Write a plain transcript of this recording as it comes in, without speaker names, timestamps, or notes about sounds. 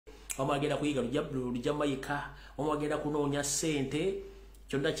omu agenda kuyiga lujja mayika, omu agenda kunoonya ssente,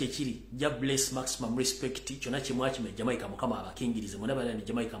 kyonna kyekiri ja bless maximum respect, kyonna kimwakime Jamaica mukama abakingirize mwena bali ne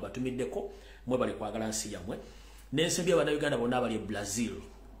Jamaica mbatumiddeko mwe bali kwagala nsi yammwe. N'ensembi abannayuganda bonna abali e Brazil,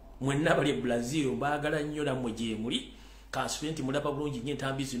 mwenna abali e Brazil baagala nnyo nammwe gye muli. Kansubenti mulaba bulungi nnyo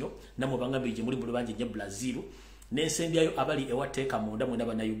entambi zino nammwe bangambire gye muli bangi nnyo Brazil. N'ensembyayo abali ewateeka munda mwena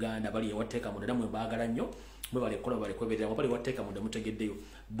bannayuganda abali ewateeka munda nammwe baagala nnyo mwe bali kola bali kweberera abali ewateeka munda mutegeddeyo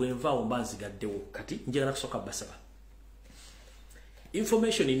bwe nvaawo mba nzigaddewo kati njagala kusooka basaba.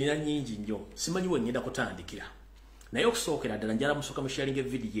 Information nina nyingi nnyo simanyi we ngenda kutandikira naye okusookera ddala njala musooka musharinga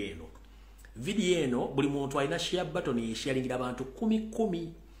video eno. Video eno buli muntu alina share button yesharingira abantu 10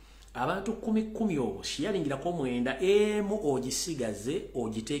 abantu 10 obo shiyalingirako mwenda emu ogisigaze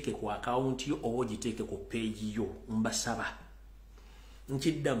ogiteeke ku account yo oba ogiteeke ku page yo mbasaba.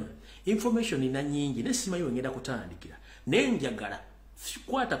 Nkiddamu information ina nyingi nesimanyi we ngenda kutandikira naye njagala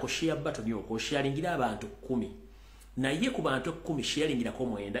kwata ku share button yo ko sharingira abantu 10 naye ku bantu 10 shiyalingirako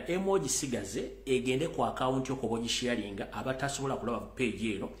mwenda emu ogisigaze egende ku account yo ko ogisharinga abatasobola kulaba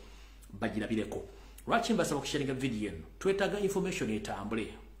page eno bagirabireko. Lwaki mbasaba okusharinga video eno? Twetaaga information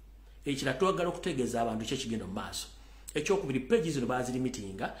etambule. Ekira twagala okutegeeza abantu kye kigenda mu maaso. Ekyokubiri pages zino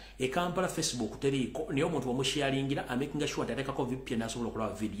bazilimitinga e Kampala Facebook teriiko naye omuntu omusharingira amakinga sure ateekako VPN asobola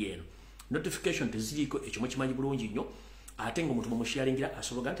okulaba video eno. Notification teziriiko ekyo mukimanyi bulungi nnyo ate nga omuntu omusharingira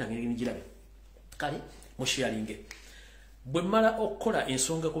asobola nti angende ngirabe. Kale musharinge. Bwe mmala okukola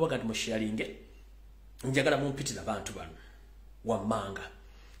ensonga kubaga nti musharinge njagala mumpitira abantu bano wammanga.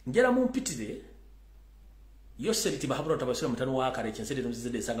 Njala mumpitire Yoseriti bahabura tabasira mutano wa kare kyensede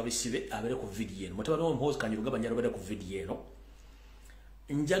nzide sanga bisibe abere ku video eno. Mutabano w'omhozi kanyiruga banyalo bere ku video eno.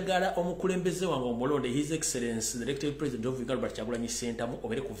 Njagala omukulembeze wange omulonde His Excellency the Elected President of Uganda Kyagulanyi Center mu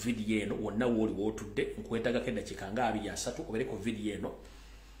obere ku video eno wonna woli wotudde nkwetaga kenda kikanga 23 obere ku video eno.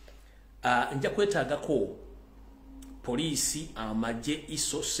 Nja kwetagako polisi amaje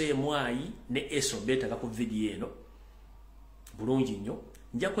iso semwai ne eso beta ku video eno. Bulungi nnyo.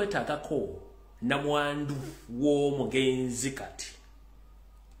 Nja kwetagako na mwandu w'omugenzi kati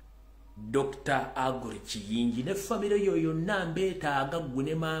Dr. Agri Kiyingi ne family yo yonna mbeetaaga gwe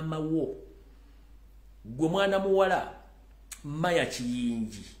ne maama wo gwe mwana muwala Maya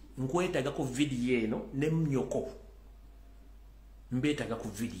Kiyingi nkwetaaga ku video eno ne mnyoko mbeetaaga ku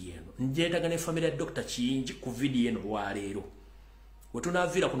video eno njeetaaga ne family ya Dr. Kiyingi ku video eno lwaleero we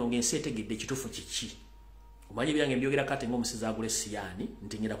tunaavira kuno ng'ensi etegedde ekituufu kiki omanyi byange mbyogera kati ng'omusizi agule siyani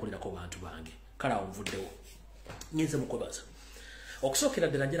nti ngenda kulerako bantu bange kala onvuddewo ngenze mukwebaza okusookera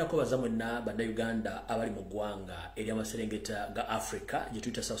ddala njala kwebaza mwenna bannayuganda abali mu ggwanga ery'amaserengeta ga Africa gye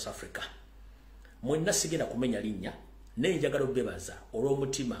tuyita South Africa mwenna sigenda kumenya linnya naye njagala obbebaza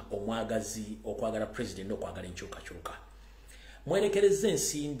olw'omutima omwagazi okwagala president n'okwagala enkyukakyuka mwerekereza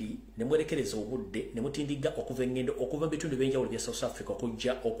ensimbi ne mwerekereza obudde ne mutindiga okuva engendo okuva bitundu byenjawulo bya South Africa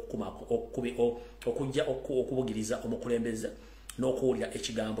okujja okubugiriza omukulembeze n'okuwulira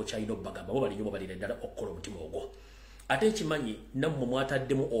ekigambo kyalina obbagamba bo balinyo balina ddala okukola omutima ogwo ate ekimanyi nammwe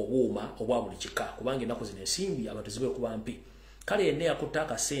mwataddemu obuuma obwa buli kika kubanga ennaku zino ensimbi abantu zibe kuba mpi kale yenna yakutta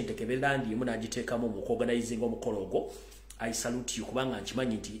akasente kebelandiemu n'agiteekamu mu kuorganizinga omukolo ogwo I salute you kubanga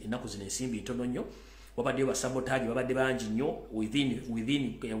nkimanyi nti ennaku zino ensimbi ntono nnyo wabadde basabotaji babadde bangi nnyo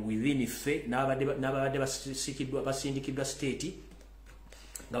within fe n'abadde basindikibwa state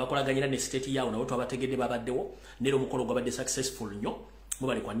nga bakolaganyira ne state yawo nabo twabategedde babaddewo nero omukolo gwabadde successful nnyo mwe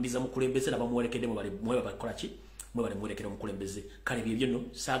bali kwaniriza mukulembeze nabamuwerekedde mwe bakola ki mwe bali muwerekera omukulembeze kale byebyo nno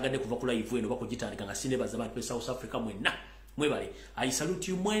saagadde kuva ku live eno bakugitandika nga sinebaza abantu be South Africa mwenna mwe bali I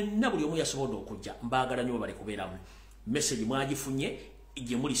salute you mwenna buli omu yasobola okujja mbaagala nnyo bali kubeeramu message mwagifunye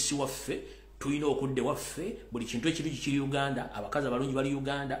gye muli si waffe tulina okudde waffe buli kintu ekirungi kiri Uganda abakazi abalungi bali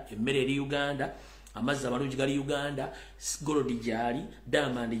Uganda emmere eri Uganda amazzi amalungi gali Uganda golodi gyali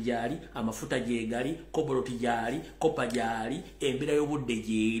diamond gyali amafuta gyegali koboloti gyali kopa gyali embeera y'obudde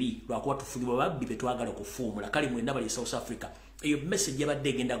gyeri lwakuba tufunibwa babbi betwagala okufuumula kale mwenna bali South Africa eyo message yabadde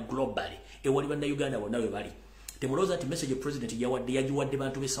egenda globally ewali bannayuganda bonna we bali temulowooza nti message president yagiwadde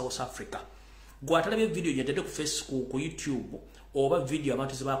bantu be South Africa gwatalabye video yentedde ku Facebook ku YouTube oba video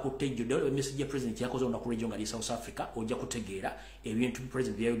abantu zebakutte ejjudde olwo message ya president yakoze olunaku lw'ejjo nga li South Africa ojja kutegeera ebintu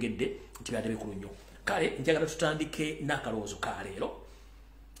president byayogedde nti byatebe ku nnyo kale njagala tutandike n'akalowoozo ka leero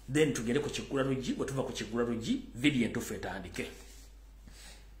then tugende ku kiggula luggi bwe tuva ku kiggula luggi video entufu etandike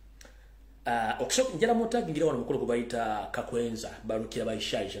okusooka njala mutagingira wano mukolo gwe bayita kakwenza balukira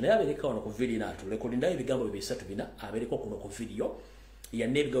bayishaija naye abeereka wano ku video naatulekodindayo ebigambo bisatu bina abeereka kuno ku video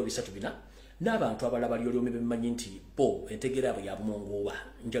yanne ebigambo bisatu bina n'abantu abalala bali olyomi bemanyi nti bo entegera yabwe yabumongoba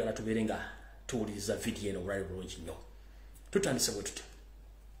njagala tubeere nga tuwuliriza video eno olwali bulungi nnyo tutandise bwe tutyo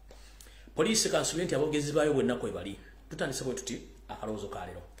Police kansulenti abogezi bayo bwenna kwe bali. Tutandise bwe tuti akaloozo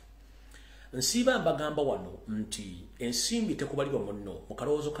kalero. Nsiba mbagamba wano nti ensimbi tekubalirwa munno. Mu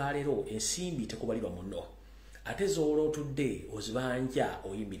kaloozo kalero ensimbi tekubalirwa munno. Ate z'olwo tudde ozibanja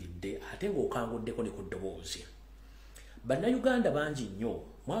oyimiridde ate ng'okanguddeko ne ku ddoboozi. Bannayuganda bangi nnyo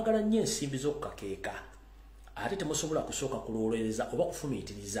mwagala nnyo ensimbi z'okukakeeka ate temusobola kusooka kulolereza oba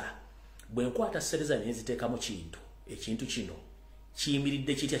kufumiitiriza. Bwe nkwata ssereza ne nziteekamu ekintu kino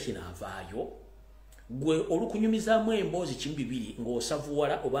kiyimiridde kitya kinaavaayo. Gwe olukunyumizaamu emboozi kimu bibiri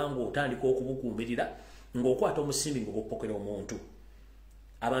ng'osavuwala oba ng'otandika okubuguumirira ng'okwata omusimbi ng'ogupokera omuntu.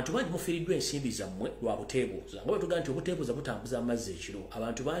 Abantu bangi mufiiriddwa ensimbi zammwe lwa buteebuuza. Nga bwe tugamba nti obuteebuuza butambuza amazzi ekiro.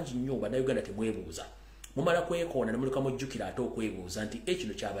 Abantu bangi nnyo bannayuganda temwebuuza. Mumala kwekoona ne muleka mujjukira ate okwebuuza nti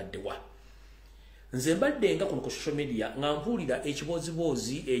ekino kyabaddewa. Nze mbadde nga kuno ku social media nga mpuulira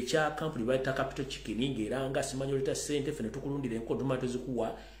ekiboozibozi ekya kampuni bayita Capital Chicken ng'era nga simanyi oleta ssente ffe ne tukulundira enkoduma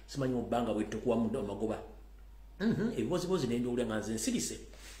tozikuwa simanyi mu bbanga bwe tukuwa mu magoba. Ebiboozibozi ne mbiwulira nga nze nsirise.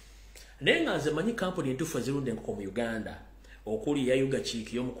 Naye nga nze manyi kampuni entuufu ezirunda enkoko mu Uganda okuli ya Yuga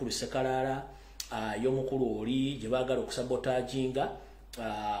Chiiki y'omukulu Sekalaala, y'omukulu oli gye baagala okusabotaginga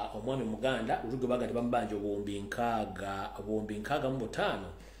omwami Muganda olugo baagala bambanja obuwumbi nkaaga mu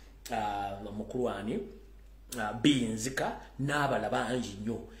butaano mukulu ani Binzika n'abala bangi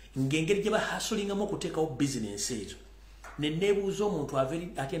nnyo ng'engeri gye bahasulingamu okuteekawo bizinensi ezo. Ne neebuuza omuntu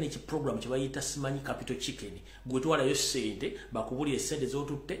atya n'ekiprogramu kye bayita simanyi Capital Chicken gwe twalayo ssente bakubulira essente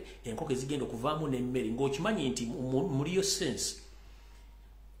z'otutte enkoko ezigenda okuvaamu n'emmere ng'okimanyi nti muliyo sense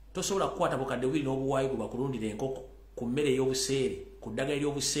tosobola kukwata bukadde bubiri n'obuwaayi gwe bakulundira enkoko ku mmere ey'obuseere ku ddagala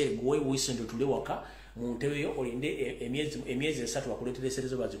ery'obuseere gwe weewuise otule waka mu ntebe yo olinde emyezi 3 bakuleetera essente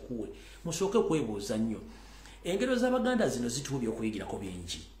zo bazikuwe. Musooke kwebuuza nnyo. Engero z'Abaganda zino zituubye okuyigirako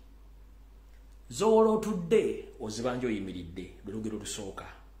bingi. Z'owola otudde ozibanja oyimiridde lwe lugero lusooka.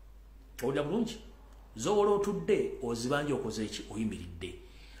 Owulira bulungi? Z'owola otudde ozibanja okoze eki oyimiridde.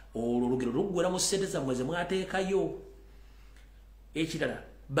 Olwo olugero luggwera mu ssente zammwe ze mwateekayo. Ekirala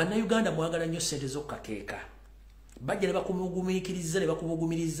bannayuganda mwagala nnyo ssente z'okukakeeka. Bajja ne bakumugumiikiriza ne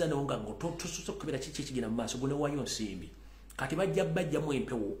bakubugumiriza nawo nga tosobola okubeera kiki ekigenda mu maaso gunewayo nsimbi. Kati bajjamu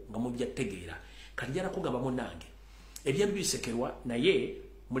empewo nga mubyategeera. Kati jala kugamba munnange ebyambi bisekerwa naye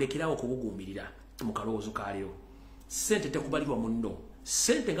mulekerawo okubuguumirira mu kalowoozo kalero. Ssente tekubalirwa munno.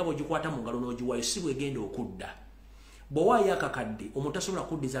 Ssente nga bw'ogikwata mu ngalo n'ogiwaayo si bw'egenda okudda. Bw'owaayo akakadde omuntu asobola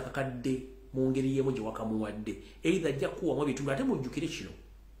kuddiza akakadde mu ngeri y'emu gye wakamuwadde. Either ajja kukuwamu ebitundu ate mujjukire kino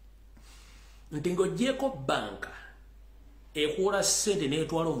nti ng'oggyeko banka ekuwola ssente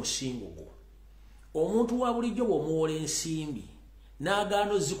n'etwala omusingo gwo. Omuntu wa bulijjo bw'omuwola ensimbi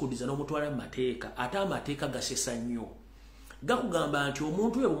n'agaana ozikuddiza n'omutwala mu mateeka ate amateeka gasesa nnyo. Gakugamba nti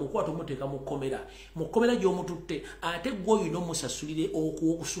omuntu oyo bw'omukwata omuteeka mu kkomera gy'omututte ate gwe olina omusasulire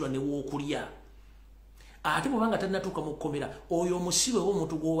okuw'okusula ne w'okulya. Ate bw'obanga tannatuuka mu kkomera oyo omusibe oba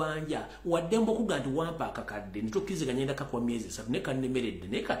omuntu gw'obanja wadde mbokuga nti wampa akakadde ne tukkiriziganya endaka kwa myezi 3 ne kannemeredde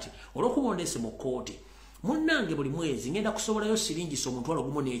naye kati olw'okuba ondeese mu kkooti munnange buli mwezi ngenda kusobolayo siringisa omutwalo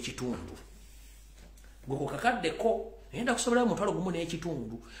gumu n'ekitundu. Gwe ku kakaddeko ngenda kusobolayo omutwalo gumu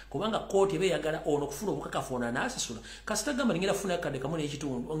n'ekitundu kubanga kkooti eba eyagala ono okufuna obukakafu ono anaasasula. Kasita gamba ngenda kufunayo akakadde kamu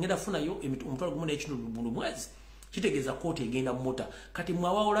n'ekitundu ngenda kufunayo omutwalo gumu n'ekitundu buli mwezi kitegeeza kkooti egenda muta. Kati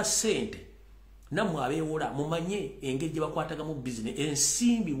mwawawola ssente nammwe abeewola mumanye engeri gye bakwatagamu bizinesi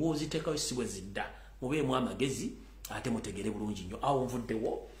ensimbi wooziteekayo si bwe zidda mubeemu amagezi ate mutegere bulungi nnyo. Awo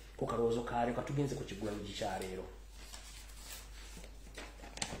nvuddewo ku kalowoozo kalero katugenze ku kigulalugi kya leero.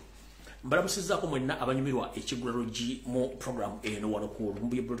 Mbalamusizzaako mwenna abanyumirwa ekigulalugi mu programu eno wano ku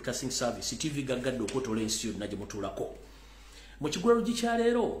Lumbuye Broadcasting Service TV gaggadde okwetoola ensi yonna gye mutuulako. Mu kigulalugi kya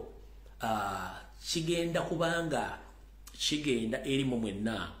leero kigenda kubanga kigenda eri mu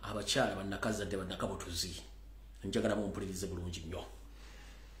mwenna abakyala bannakazadde bannakabotuzi. Njagala mumpulirize bulungi nnyo.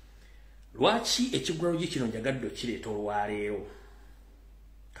 Lwaki ekigulalugi kino njagadde okireeta olwaleero?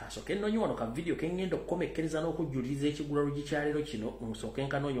 Kasooke nnonye wano ka video ke ngenda okukomekkereza n'okujjuliriza ekigulalugi kya leero kino nsooke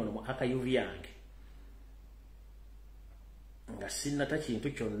nkanoonye wano mu archive yange nga sinnata kintu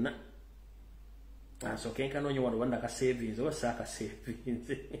kyonna. Nsooke nkanoonye wano bannakasevinze oba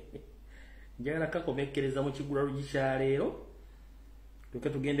saakasevinze. Njagala kakomekkereza mu kigulalugi kya leero tuke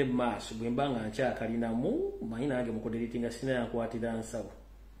tugende mu maaso bwe mba nga nkyakalinamu manyi nange mukudiritinga sina yankwatira nsawo.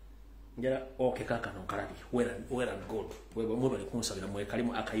 Njala okay kakano nkalabi where and God mwebale kunsabira mwekali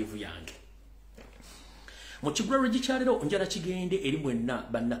mu archive yange. Mu kigulalugi kya leero njala kigende eri mwenna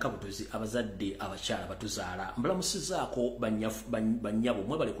bannakabutuzi abazadde abakyala batuzaala. Mbalamusizaako bannyabo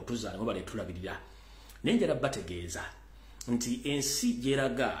mwebale kutuzaala mwebale tulabirira. Naye njala bategeeza nti ensi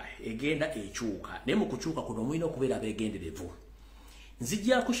gyeraga egenda ekyuka naye mu kukyuka kuno mulina okubeera abeegenderevu.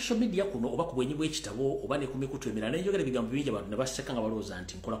 nzijja ku social media kuno oba ku bwenyi bw'ekitabo oba ne ku mikutu emirala ne njogera ebigambo bingi abantu ne baseka nga balowooza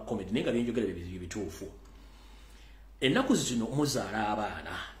nti nkola comedy naye nga byenjogera bituufu. Ennaku zino muzaala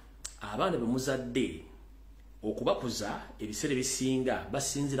abaana be muzadde okubakuza ebiseera bisinga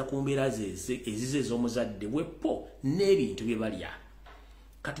basinzira ku mbeera ezize ez'omuzadde bweppo n'ebintu bye balya.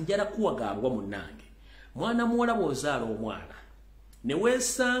 Kati njala kuwagaabwa munnange mwana muwala bw'ozaala omwana ne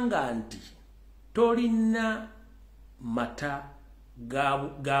weesanga nti tolina mata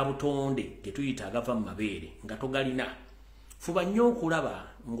ga butonde ge tuyita agava mu mabeere nga togalina, fuba nnyo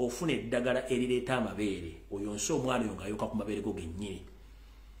okulaba ng'ofuna eddagala erireeta amabeere oyonse omwana oyo ng'ayoka ku mabeere go gennyini,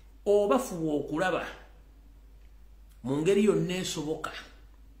 oba fuba okulaba mu ngeri yonna esoboka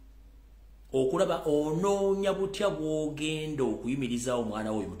okulaba onoonya butya bw'ogenda okuyimiriza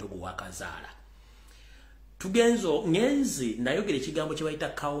omwana wo oyo muto gwe wakazaala. Ngenze nayogera ekigambo kye bayita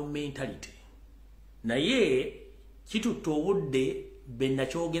cow mentality, naye kitutte obudde be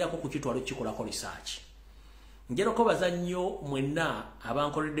nakyogerako ku kitwalo kikolako research. Njerako bazannyo mwenna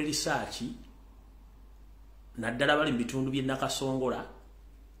abankoledde research naddala bali mu bitundu by'e Nakasongola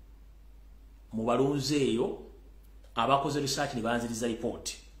mu balunzi eyo abakoze research ne banziriza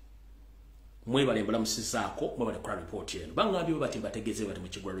report. Mwebale mbulamusizaako mwebale kola report eno bangambye bati bategeeze bati mu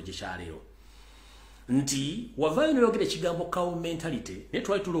kigwalo kyaleero nti wavaayo n'oyogera ekigambo cow mentality ne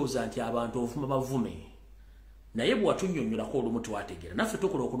twali tulowooza nti abantu ovuma bavume, naye bwe watunnyonnyolako olumu twategeera naffe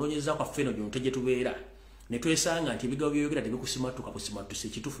tukola okunoonyeza kwaffe eno gyonte gye tubeera ne twesanga nti ebigambo by'oyogera tebikusimatuka busimatuse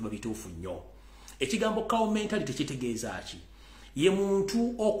ekituufu babituufu nnyo. Ekigambo cow mentality kitegeeza ki? Ye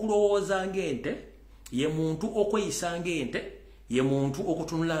muntu okulowooza ng'ente, ye muntu okweyisa ng'ente, ye muntu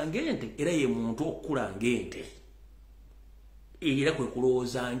okutunula ng'ente, era ye muntu okukula ng'ente, era kwe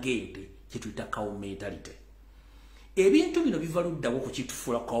kulowooza ng'ente kye tuyita cow mentality. Ebintu bino biva luddawo ku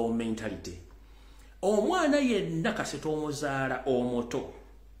kitufuula cow mentality. Omwana yenna kasita omuzaala omuto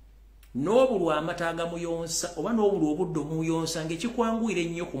n'obulwa amata agamuyonsa oba n'obulwa obudde omuyonsa ng'ekikwanguyira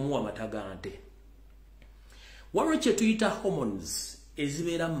ennyo kumuwa amata ga nte. Waliwo kye tuyita hormones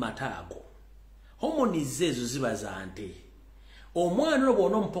ezibeera mu mata ago. Hormones ezo ziba za nte. Omwana ono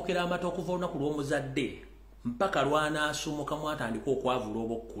bw'ona omupokera amata okuva olunaku lw'omuzadde mpaka lw'anaasumuka mwatandika okwavula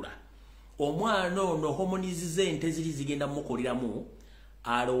oba okkula, omwana ono hormones z'ente ziri zigenda mukoleramu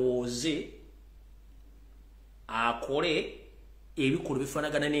alowooze akole ebikolo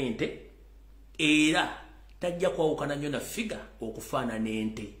bifaanagana n'ente, era tajja kwawukana nnyo na figa okufaana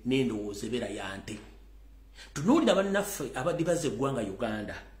n'ente n'endowooza ebeera ya nte. Tunuulira bannaffe abadde bazza eggwanga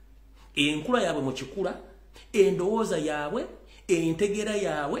Uganda, enkula yaabwe mu kikula, endowooza yaabwe, entegeera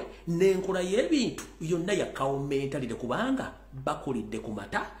yaabwe n'enkola y'ebintu yonna ya cow mentality kubanga bakulidde ku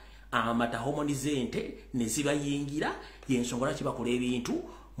mata, amata hormones z'ente ne zibayingira, y'ensonga lwaki bakola ebintu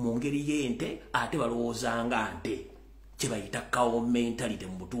mu ngeri y'ente ate balowooza nga nte, kye bayita cow mentality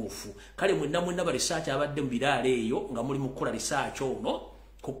mu butuufu. Kale mwenna ba research abadde mu biraala eyo nga muli mu kukola research ono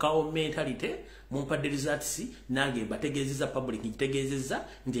ku cow mentality mumpadde results nange mbategeezezza public nkitegeezezza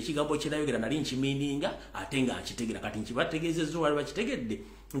nti ekigambo kyerayogera nali nkimiininga ate nga nkitegeera kati nkibategeezezza wali bakitegedde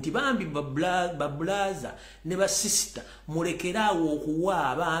nti bambi babulaza ne basista mulekeraawo okuwa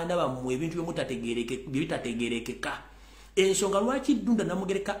abaana bammwe ebintu bitategeerekeka. Ensonga lwaki Ddunda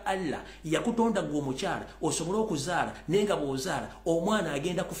Namugereka Allah yakutonda gwe omukyala osobole okuzaala naye nga bw'ozaala omwana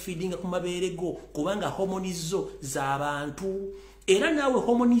agenda kufiidinga ku mabeere go kubanga hormones zo z'abantu. Era naawe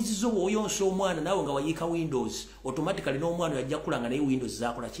hormones zo bw'oyonsa omwana naawe nga wayiika Windows automatically n'omwana yajja kulanga naye Windows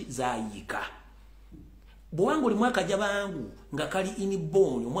zakola ki? Zaayiika. Bw'obanga oli mwakajabangu nga kali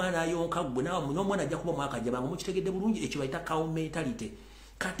inborn omwana ayonka gwe naawe n'omwana ajja kuba mwakajabangu mukitegedde bulungi, ekyo bayita cow mentality.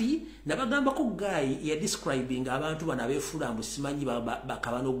 Kati nabagambako guy ya describing abantu bano abeefula mbu simanyi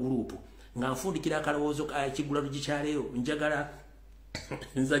bakabano group nga nfundikira akalowoozo kigula lugikyaleero njagala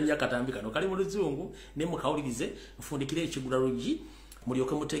nzanya katambi kano kali mu luzungu ne mukawulirize nfundikire ekigula lugi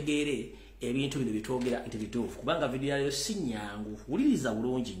mulyoke mutegeere ebintu bino bitwogera nti bituufu kubanga video yayo si nnyangu. Wuliriza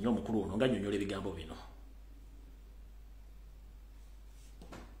bulungi nnyo mukulu ono nga nnyonnyola ebigambo bino.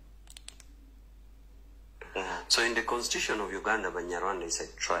 So in the constitution of Uganda, Banyarwanda is a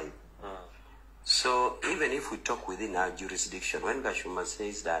tribe. So even if we talk within our jurisdiction, when Gashuma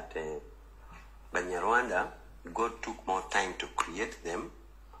says that Banyarwanda, God took more time to create them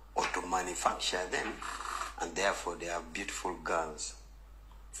or to manufacture them, and therefore they are beautiful girls.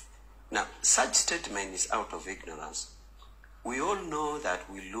 Now, such statement is out of ignorance. We all know that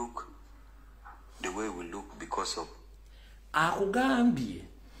we look the way we look because of... Akugambye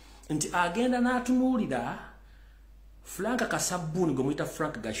nti agenda n'atunuulira Frank Kasabuni gwe muyita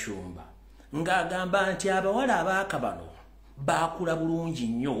Frank Gashumba ng'agamba nti abawala abaaka bano baakula bulungi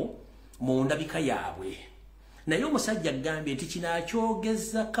nnyo mu ndabika yaabwe naye omusajja agambye nti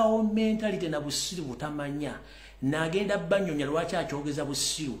kinakyogeza kawo mentality na busiru butamanya n'agenda banyonya lwaki akyogeza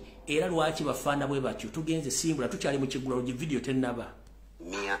busiru era lwaki bafaana bwe batyo tugenze simbula tukyali mu kigulalo gi video tennaba.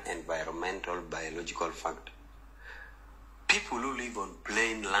 Mere environmental biological factor. People who live on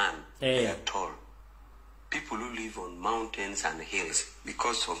plain land, they are tall. People who live on mountains and hills,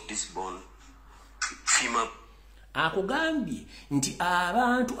 because of this bone, femur. Akugambye nti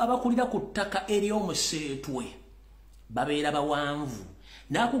abantu abakulira ku ttaka ery'omuseetwe babeera bawanvu.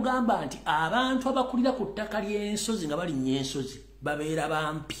 N'akugamba nti abantu abakulira ku ttaka ly'ensozi nga balinnya ensozi babeera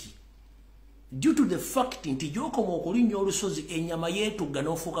bampi. Due to the fact nti gy'okoma okulinnya olusozi ennyama yeetugga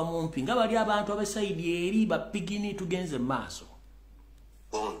n'ofuuka mumpi nga bali abantu ab'esayidi eri bapigini tugenze maaso.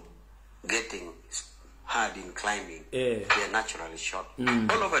 Bone getting hard in climbing, they are naturally short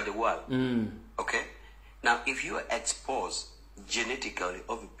all over the world. Okay? Now, if you are exposed genetically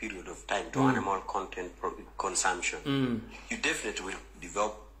over a period of time to animal content consumption, you definitely will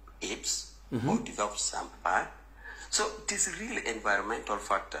develop hips or develop some part. So it is really environmental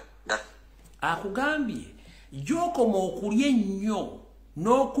factor that akugambye gy'okoma okulya ennyo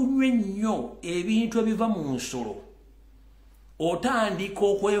n'okunywa ennyo ebintu ebiva mu nsolo otandika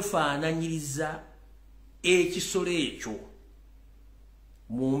okwefaananyiriza ekisolo ekyo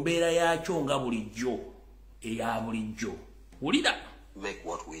mu mbeera yakyo nga bulijjo eya bulijjo. Wulira. Make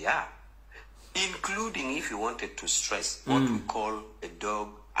what we are, including if you wanted to stress what we call a dog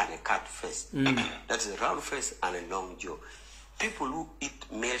and a cat face. That's a round face and a long jaw. People who eat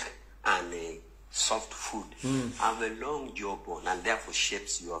milk and soft food have a long jawbone and therefore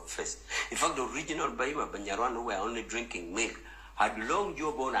shapes your face. In fact, the original Ebyama Banyarwanda who were only drinking milk had long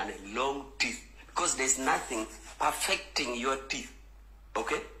jawbone and a long teeth because there's nothing perfecting your teeth.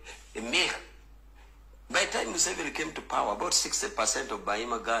 Okay? A milk. By the time Museveni came to power, about 60% of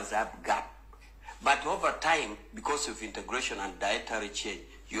Ebyama girls have gap. But over time, because of integration and dietary change,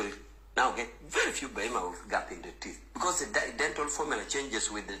 you'll now get very few Ebyama with gap in the teeth because the dental formula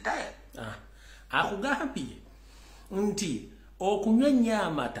changes with the diet. Akugambye nti okunywa ennyo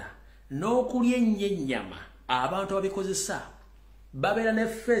amata n'okulya ennyo ennyama abantu ababikozesa babeera ne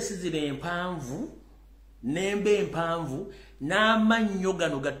feesi zino empanvu n'emba empanvu n'amannyo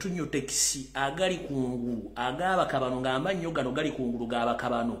gano gatunyo tekisi agali kungulu ag'abakabano ng'amannyo gano gali kungulu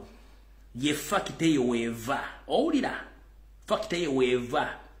g'abakabano ye fakita eyo weeva. Owulira fakita eyo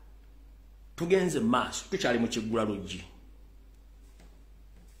weeva. Tugenze maaso tukyali mu kiggula luggi.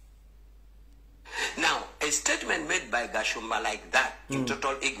 Now, a statement made by Gashumba like that, in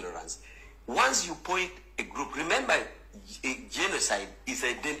total ignorance, once you point a group, remember, a genocide is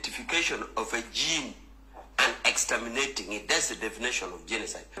identification of a gene and exterminating it. That's the definition of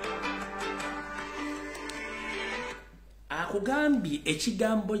genocide. Akugambye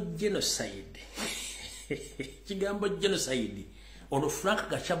ekigambo genocide. Ekigambo genocide. Ono Frank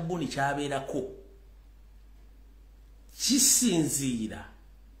Gachabuni kyabeerako. Kisinziira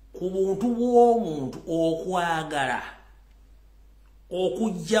ku buntu bw'omuntu okwagala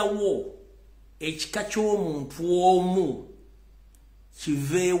okugyawo ekika ky'omuntu omu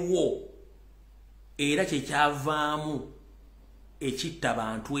kiveewo era kyekyavaamu ekitta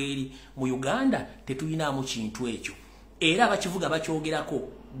bantu eri. Mu Uganda tetuyinaamu kintu ekyo era abakivuga bakyogerako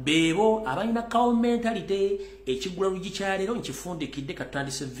beebo abalina kawo mentality. Ekigula lugi kyaleero nkifundikidde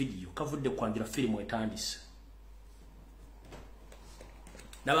katandise video kavudde kwanjula firimu etandise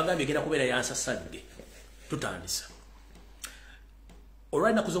nabagambye genda kubeera yansasadde tutandisa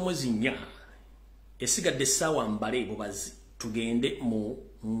olwali naku z'omwezi 4 esigadde essaawa mbale bubazi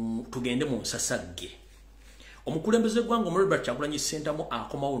tugende mu nsasagge. Omukulembeze w'eggwanga Robert Kyagulanyi Ssentamu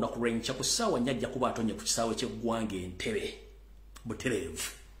akomawo olunaku lw'enkya ku ssaawa 4 ajja kuba atonye ku kisaawe ky'eggwanga Entebbe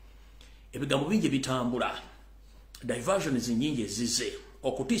butereevu. Ebigambo bingi bitambula, diversions nyingi ezize,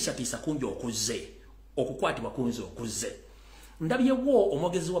 okutiisatiisa kungi okuze, okukwatibwa kunzi okuze. Ndabyewo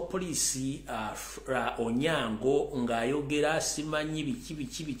omwogezi wa poliisi Onyango ng'ayogera simanyi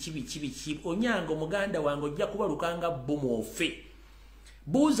biki. Onyango muganda wange ojja kubalukanga bbumu ofe.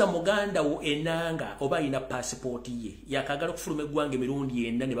 Buuza muganda wo enanga oba alina passport ye. Yakagala okufuluma eggwanga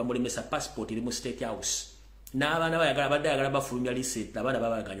emirundi 4 ne bamulemesa passport eri mu State House. N'abaana bayagala badde ayagala bafulumya liseti abaana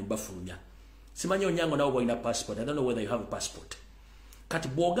babaganya bafulumya. Simanyi Onyango nawo bw'olina passport. I don't know whether you have a passport. Kati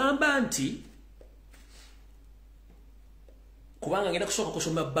bw'ogamba nti kubanga ngenda kusooka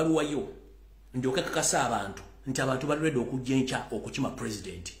kusoma bbaluwa yo ndyoke kakasa abantu nti abantu bali ready okujja enkya okukima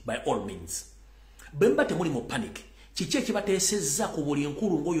president by all means. Bemba temuli mu panic. Kiki ekibateesezza ku buli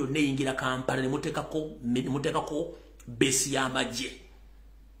nkulungo yonna eyingira Kampala ne muteekako besi y'amagye.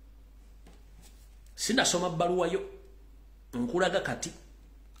 Sinasoma bbaluwa yo nkulaga kati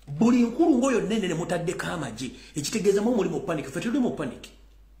buli nkulu ngoyo nene ne mutaddeko amagye ekitegeeza mu mulimu panic ffe tuli mu panic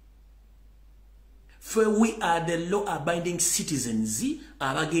for we are the law abiding citizens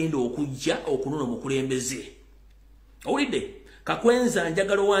abagenda okujja okunona omukulembeze owulidde kakwenza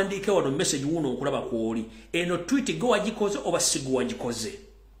njagala owandiike wano message wuno okulaba kwoli eno tweet go wagikoze oba sigo wagikoze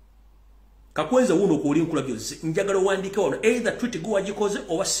kakwenza wuno kwoli nkulabyo njagala owandiike wano either tweet go wagikoze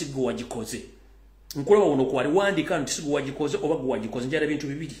oba sigo wagikoze nkulaba wuno kwali wandika nti sigo wagikoze oba go wagikoze njala bintu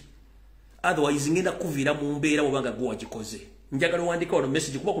bibiri otherwise ngenda kuvira mu mbeera obanga go wagikoze njagala wandika wano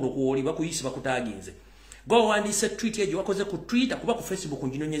message kuba kuno kwoli bakuyisi bakutaginze go wandise tweet ejo wakoze ku Twitter kuba ku Facebook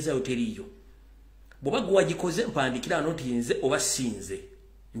njinonyeza hoteriyo boba go wagikoze mpandikira noti nze oba sinze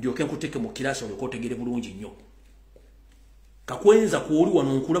ndyoke nkuteke mu kirasi olwo kotegere bulungi nnyo kakwenza kwoli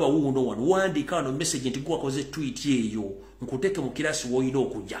wano nkulaba wuno wano wandika wano message nti go wakoze tweet eyo nkuteke mu kirasi woyina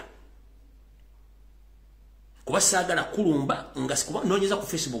okujja kuba saagala kulumba nga sikuba nonyeza ku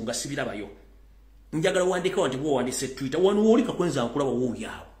Facebook nga sibirabayo njagala wandika wanti bwo wandise Twitter wano woli kakwenza nkulaba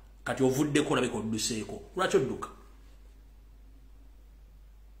wuuyawo kati ovuddeko labeko odduseeko lwaki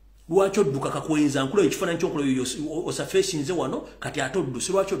odduka kakwenza nkulaba ekifaananyi ky'okulaba osafeesinze wano kati ate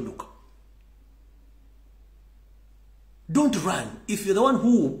odduse lwaki odduka don't run if you're the one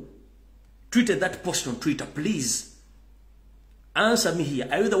who tweeted that post on Twitter please answer me here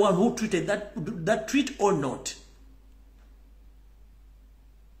are you the one who tweeted that tweet or not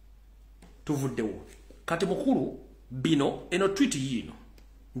tuvuddewo kati mukulu bino eno tweet yino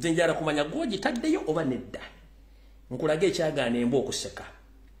nze njala kumanya gwogitaddeyo oba nedda nkulaga ekyagaana embu okuseka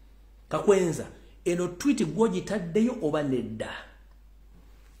kakwenza eno tweet gwogitaddeyo oba nedda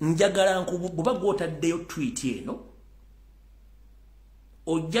njagala bw'oba gwotaddeyo tweet eno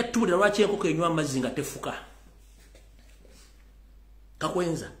ojja tuwulira lwaki enkoko enywa amazzi nga tefuka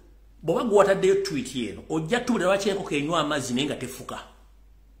kakwenza bw'oba gwotaddeyo tweet eno ojja tuwulira lwaki enkoko enywa amazzi naye nga tefuka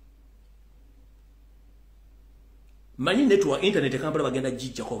manyi network internet kampala bagenda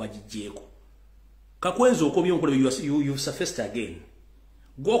jijja ko bajijjeeko kakwenza okomye onkulaba you surfaced again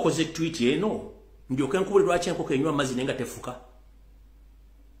gwokoze tweet eno ndyoke nkubulira lwaki enkoko enywa amazzi naye nga tefuka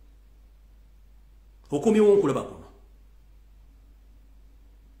okomye onkulaba kuno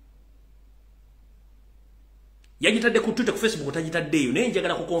yagitadde ku Twitter ku Facebook tagitaddeyo naye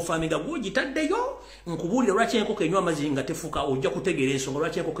njagala kukonfaminga gwogitaddeyo nkubuulira lwaki enkoko enywa amazzi nga tefuka ojja kutegeera ensonga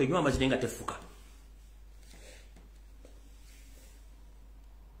lwaki enkoko enywa amazzi naye nga tefuka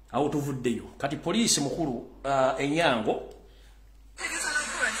awo tuvuddeyo kati poliisi mukulu enyango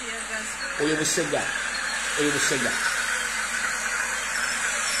oyo busega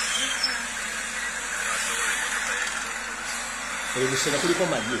kuliko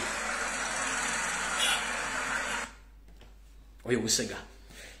magye oyo busega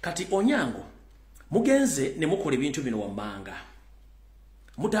kati onyango mugenze ne mukola ebintu bino wammanga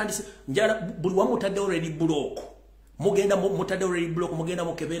mutandise njala buli wamu otaddewo ready block mugenda mutaddewo ready block mugenda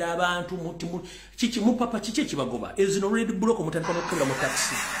mukebera abantu kiki mupapa kiki ekibagoba ezino ready block mutandika n'okukola mu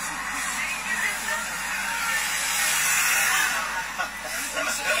taxi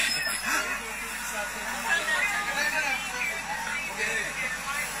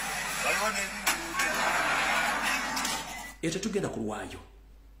ete tugenda kulwayo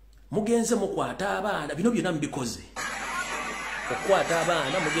mugenze mukwata abaana bino byonna mbikoze okwata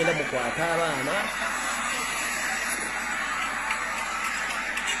abaana mugenda mukwata abaana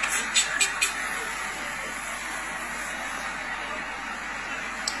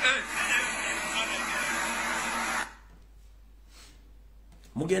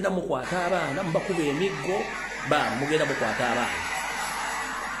mugenda mukwata abaana mubakuba emiggo ba mugenda mukwata abaana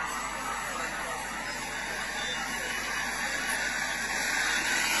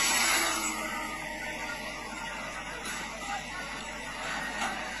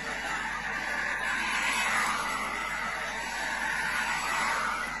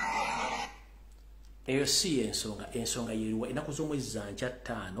eyo si ensonga yeriwa enaku z'omwezi za nkya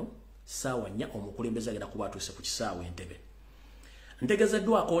 5 ssaawa 4 omukulembeze agenda kuba atuuse ku kisaawe Entebbe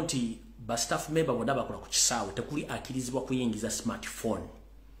ntegezeddwako nti ba staff member bonna bakola ku kisaawe tekuli akirizibwa kuyingiza smartphone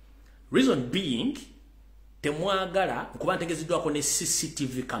reason being temwagala nkuba ntegezeddwako ne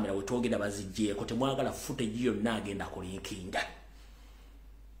CCTV camera wetwogenda baziggyeko temwagala footage yonna agenda kulinkinga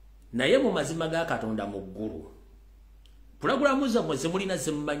naye mu mazima ga Katonda mu ggulu pulogulaamu zammwe zemulina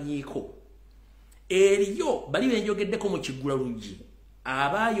zemumanyiiko eriyo bali benjogeddeko mu kiggula luggi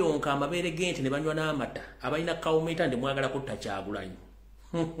abayonka amabeere g'ente ne banywa n'amata abalina kawumeta ndi mwagala kutta Kyagulanyi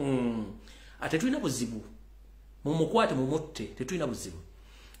ate tulina buzibu mumukwate mumutte tetulina buzibu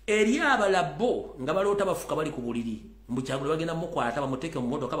eri abalabo nga baloota bafuka bali ku buliri mbu Kyagulanyi bagenda mukwata bamuteeke mu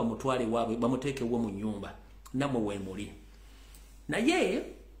motoka bamutwale waabwe bamuteeke wo mu nnyumba nammwe weemuli naye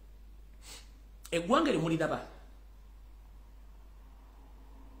eggwanga limuliraba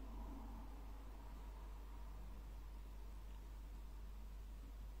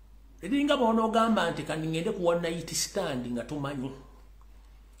elinga bonoogamba nti kandi ngende ku one night stand nga tumanyi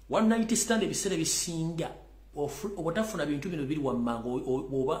one night stand ebiseera bisinga obutafuna bintu bino biri wammanga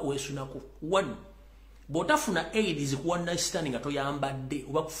oba weesunaku one bw'otafuna aids ku one night stand nga toyambadde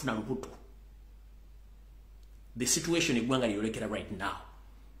oba kufuna lubuto the situation eggwanga lyolekera right now.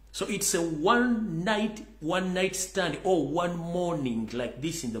 So it's a one night stand or one morning like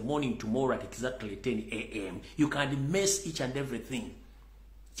this in the morning tomorrow at exactly 10 a.m. You can mess each and everything.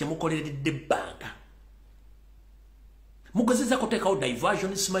 Chemukoleredde banka. Mukozeza kuteka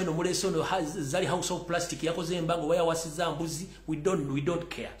diversion smile muleso no zali house of plastic yakoze embango waya wasiza mbuzi we don't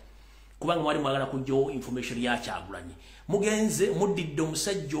care. Kubanga mwali mwagala kunjo information ya Kyagulanyi. Mugenze mudidde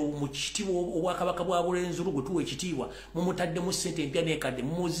omusajja mu kitiibwa obwakabaka bwa Bulenzi Lugu tuwe ekitiibwa mumutadde mu ssente empya n'ekadde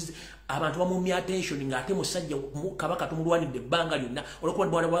muzi abantu bamumya attention ng'ate musajja kabaka tumulwanidde ebbanga lyonna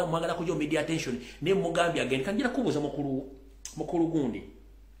olwokuba mwagala kujja media attention ne mugambye agende kanjira kubuuza mukulu gundi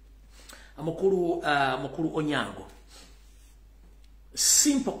mukulu Onyango.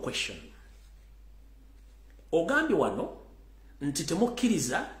 Simple question. Ogambye wano nti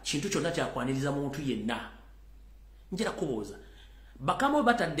temukkiriza kintu kyonna kyakwaniriza muntu yenna. Njira kubuuza bakamo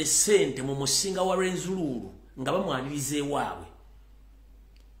batadde ssente mu musinga wa Rwenzululu nga bamwaniriza ewaabwe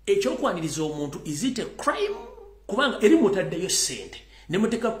ekyokwaniriza omuntu is it a crime kubanga eri mutaddeyo ssente ne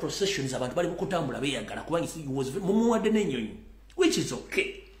muteka processions abantu bali mukutambula beeyagala kubanga mumuwadde n'ennyonyi which is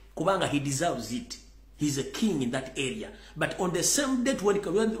okay kubanga he deserves it. He's a king in that area, but on the same date when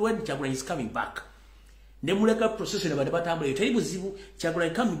Kyagulanyi is coming back nemuleka procession abantu batambula etali buzibu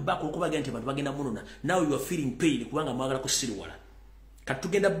Kyagulanyi coming back okubaga nti abantu bagenda munona now you are feeling pain kubanga mwagala kusiriwala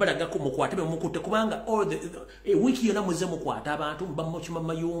katugenda balagako mukwate mukute kubanga all the wiki yona muze mukwata abantu mbamukima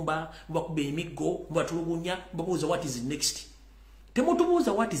mayumba mbakube emiggo mbatulugunya mbabuuza what is next.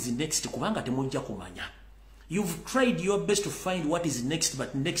 Temutubuuza what is next kubanga temujja kumanya. You've tried your best to find what is next,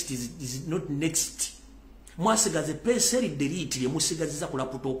 but next is not next. Mwasigaze peseri delete ye musigaziza ku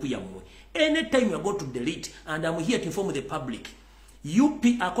laptop yammwe. Anytime you are going to delete, and I'm here to inform the public,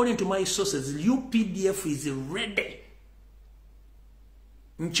 according to my sources, UPDF is ready.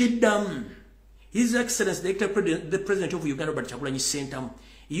 Nchidam, His Excellency the President of Uganda, but Kyagulanyi Center,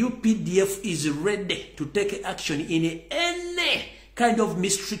 UPDF is ready to take action in any kind of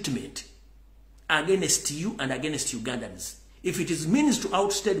mistreatment against you and against Ugandans. If it is means to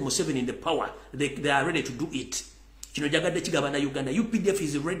ousted Museveni in the power, they are ready to do it. Kino jagadde kigabana Uganda. UPDF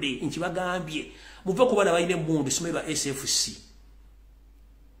is ready. Nchibagambye. Muva ku bana bayine mundu simeba SFC.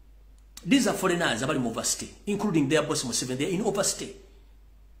 These are foreigners abali mu overstay, including their boss Museveni. They are in overstay.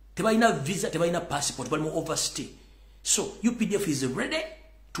 Tebayina visa, tebayina passport, bali mu overstay. So UPDF is ready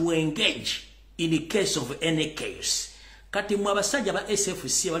to engage in the case of any case. Kati mwabasajja ba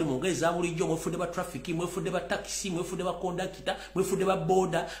SFC bali mu ngeza bulijjo mwefudde ba traffic, mwefudde ba taxi, mwefudde ba conductor, mwefudde ba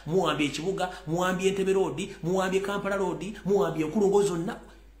border, muambye ekibuga, muambye Entebbe road, muambye Kampala road, muambye Nkulungo zonna.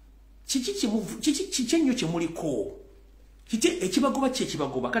 Kiki kyemuliko. Kiki ekibagoba kye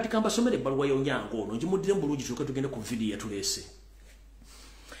kibagoba kati kamba somere ebbaluwa y'Onyango ono ngimuddire mu bulungi tuke tugende ku video yatulese.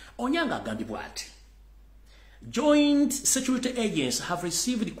 Onyango agambibwa ati joint security agents have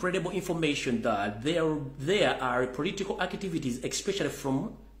received credible information that there are political activities, especially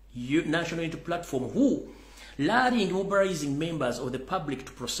from National Unity Platform, who rallying and mobilizing members of the public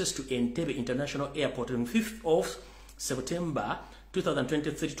to process to Entebbe International Airport on 5th of September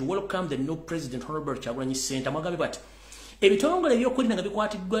 2023 to welcome the new President Honorable Kyagulanyi Center. Mwagabe bati ebitongole ebyokwerinda nga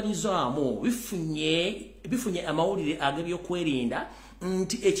bikwatiddwanizaamu bifunye amawulire ag'ebyokwerinda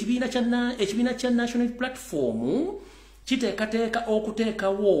nti ekibiina kya National Platform kiteekateeka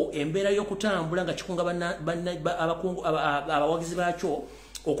okuteekawo embeera y'okutambula nga kikunga abawagizi baakyo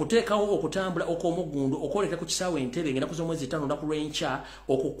okuteekawo okutambula okw'omuggundu okwoleka ku kisaawe Entebbe ng'ennaku z'omwezi 5 olunaku lw'enkya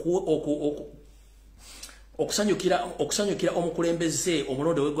okusanyukira omukulembeze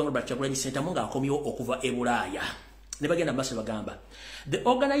omulonde w'eggwanga Kyagulanyi Center ng'akomyewo okuva e Bulaaya. Ne bagenda maaso bagamba the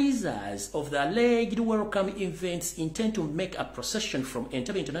organizers of the alleged welcome events intend to make a procession from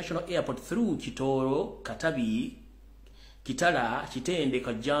Entebbe International Airport through Kitoro, Katabi, Kitala, Kitende,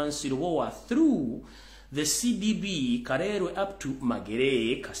 Kajansi, Lubowa, through the CBB, Karerwe up to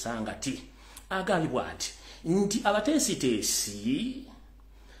Magere, Kasangati. Agambibwa ati nti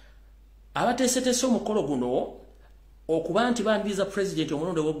abateeseteese omukolo guno okuba nti bandiza president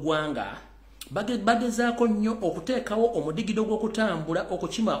omulonde w'eggwanga bagezaako nnyo okuteekawo omudigido gw'okutambula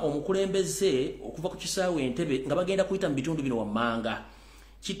okukima omukulembeze okuva ku kisaawe Entebbe nga bagenda kuyita mu bitundu bino wammanga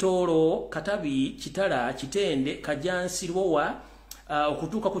Kitoro, Katabi, Kitala, Kitende, Kajansi, Lubowa,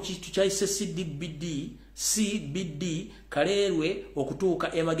 okutuuka ku kitu kya CBD Kalerwe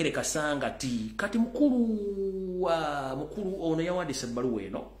okutuuka Emagere Kasangati. Kati mukulu ono yawandiise ebbaluwa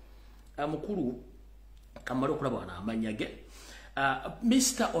eno. Mukulu kamala okulaba wano amannya ge.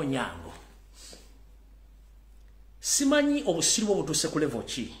 Mr. Onyango. Simanyi obusiru obutuuse ku level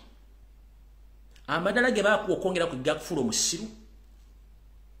ki. Amadala ge baakuwa okwongera ku gakufuula omusiru.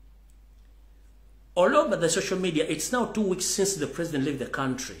 All over the social media, it's now 2 weeks since the president left the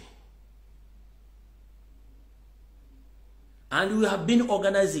country. And we have been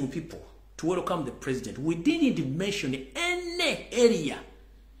organizing people to welcome the president. We didn't mention any area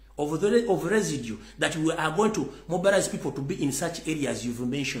of residue that we are going to mobilize people to be in such areas you've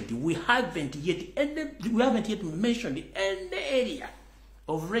mentioned. We haven't yet mentioned any area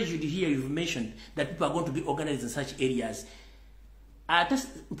of residue here you've mentioned that people are going to be organized in such areas.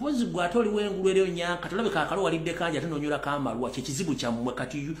 Mpozi gwatoli wengulu eryo nyanka tulabika akalo walidde kanja atanonyola kamalwa kyekizibu kyammwe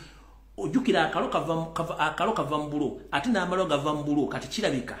kati ojukira akalo kava mbulo ate n'amalo gava mbulo kati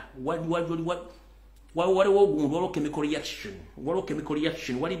kirabika waliwo ogundu waliwo chemical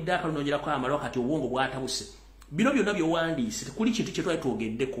reaction walidde akalononyerako amalo kati obwongo bwatabuse. Bino byonna byowandiise tekuli kintu kye twali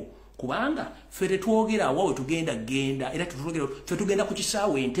twogeddeko kubanga ffe tetwogera awawe tugenda era ffe tugenda ku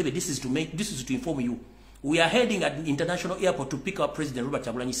kisaawe Entebbe. This is to inform you. We are heading at the international airport to pick up President Robert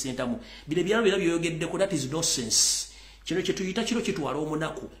Kyagulanyi Ssentamu. Bile byalo byoyogeddeko, that is nonsense. Kino kyetuyita kiro kitwala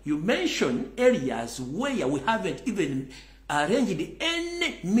omunaku. You mention areas where we haven't even arranged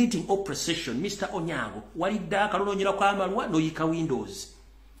any meeting or procession. Mr. Onyango, walidde akalononyera kw'amalwa n'oyika Windows.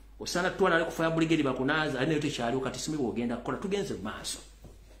 Osana tutwala ne ku fire brigade bakunaza ali nayo tekyaliwo kati simi bw'ogenda kukola tugenze mu maaso.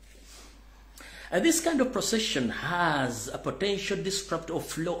 This kind of procession has a potential disrupt of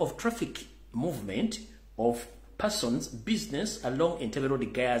flow of traffic movement of persons, business along Entebbe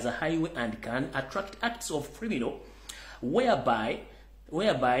Road Gayaza Highway and can attract acts of criminal whereby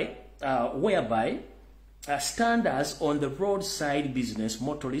standers on the roadside business,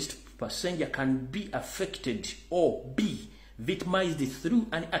 motorist, passenger can be affected or be victimized through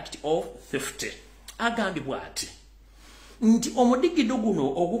an act of theft. Agambibwa ati nti omudigido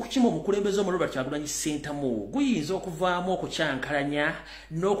guno ogukukima omukulembeze omululu Kyagulanyi Ssentamu guyinza okuvaamu okukyankalanya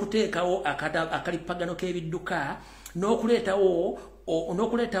n'okuteekawo akalipagano k'ebidduka n'okuleetawo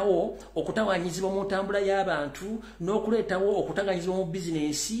okutawaanyizibwa mu ntambula y'abantu n'okuleetawo okutaganyizibwa mu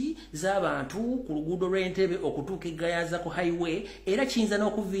bizinensi z'abantu ku luguudo lw'Entebbe okutuuka e Gayaza ku highway era kiyinza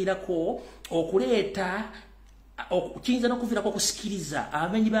n'okuviirako okusikiriza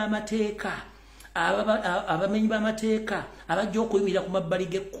abamenyi b'amateeka abajja okuyimirira ku mabbali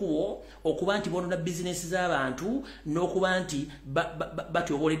g'ekkubo okuba nti boonona bizinensi z'abantu n'okuba nti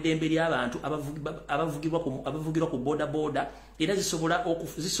batyobola eddembe ly'abantu abavugirwa ku boda era zisobola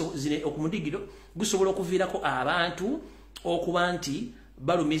okumudigido gusobola okuviirako abantu okuba nti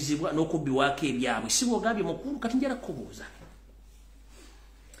balumizibwa n'okubbibwako ebyabwe. Si bw'ogambye mukulu kati njala kukubuuza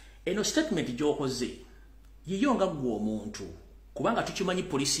eno statement gy'okoze yiyo nga ggwe omuntu kubanga tukimanyi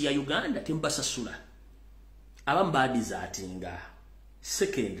polisi ya Uganda tembasasula abamu baadizaatinga.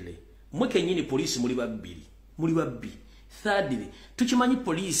 Secondly, mwe kennyini polisi muli babbi. Thirdly, tukimanyi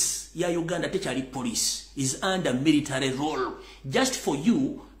polisi ya Uganda tekyali police, is under military rule. Just for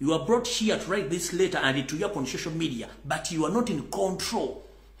you are brought here to write this letter and to up on social media, but you are not in control.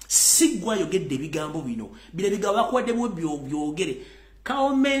 Sigwa yogedde ebigambo bino bigambo bakuwaddemu byogere.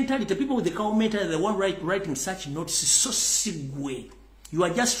 Cow mentality, the people with the cow mentality, the one writing such notes, so sigwe. You are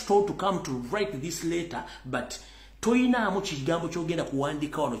just told to come to write this letter, but toina amuchi kigambo kyogenda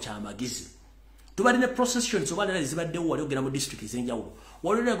kuwandika wano kyamagizi. Tubadde ne processions obalala zibaddewo wali ogenda mu district ez'enjawulo.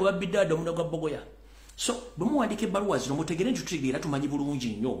 Waliwo go babbidde omuna gwa Bogoya. So bwe muwandiika ebbaluwa zino mutegere nti tutegeera tumanyi bulungi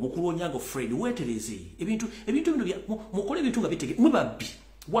nnyo mukulu Onyango Fred weetereze ebintu bino mukole ebintu nga bitegere mwe babbi.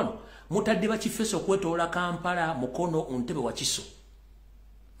 Wano mutadde bakifeso okwetoola Kampala Mukono Entebbe Wakiso.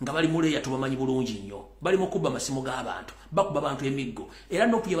 Nga bali muleya tubamanyi bulungi nnyo bali mu kubba amasimu g'abantu bakuba abantu emiggo era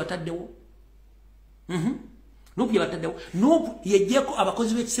Nopu ye bataddewo Nopu yejjeko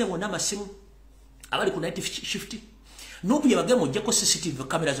abakozi b'ekisebo n'amasimu abali ku night shift. Nopu yabagambye mujjeko CCTV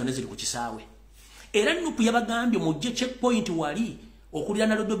kamera zonna ziri ku kisaawe era Nopu yabagambye mujje checkpoint wali okulira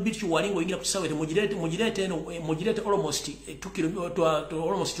na Rodo Beach wali ng'oyingira ku kisaawe mugirete almost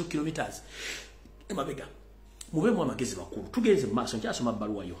 2 kilometers emabega. Mubemu amagezi bakulu tugenze mu maaso nkyasoma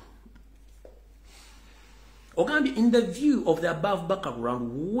bbaluwa yo. Ogambye in the view of the above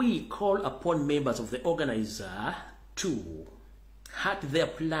background we call upon members of the organizer to halt their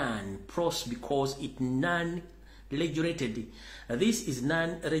plan pros because it non-regulated. This is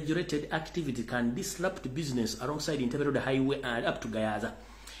non-regulated activity can disrupt business alongside Entebbe Road Highway and up to Gayaza.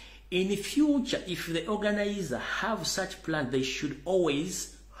 In the future, if the organizer have such plan, they should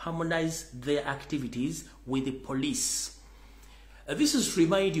always harmonize their activities with the police. This is to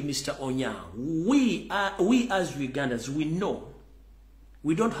remind you, Mr. Onyang, we as Ugandans, we know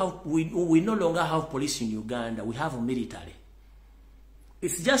we no longer have police in Uganda. We have a military.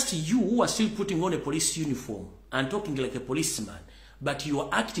 It's just you who are still putting on a police uniform and talking like a policeman, but you are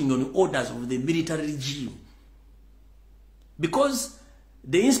acting on orders of the military regime. Because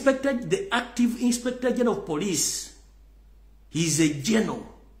the active Inspector General of Police, he's a general.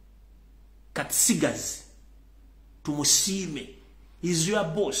 Katsigazi. Tumusime. He's your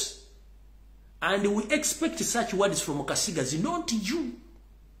boss. And we expect such words from Kasigazi, not you.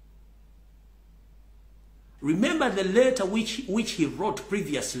 Remember the letter which he wrote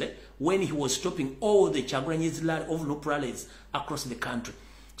previously when he was stopping all the Chagulanyi's land of Nuprales across the country.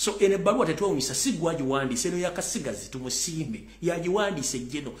 So in a baruwa tetuwa umisa sigwa juwandi seno ya Kasigazi tumusime ya juwandi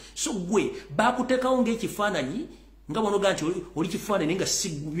sejeno. So we bakuteka onge chifananyi nga wanoganti uli chifananyi nga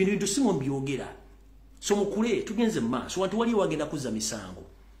sigwa bintu simo mbyogera. So mukule tugenze maaso wantu wali wagenda kuza misango.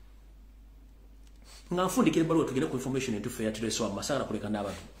 Nga mfundikire baruwa tugenda ku information into fair today so amasanga kuleka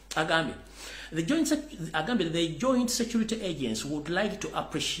n'abantu. Agambe the joint security agents would like to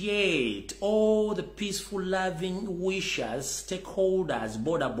appreciate all the peaceful, loving wishers, stakeholders,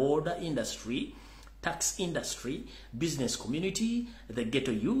 border industry, tax industry, business community, the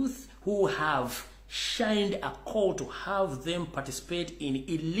ghetto youth who have shined a call to have them participate in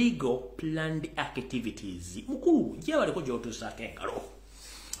illegal planned activities. Mukuru, jewa liko jotu sakengalo.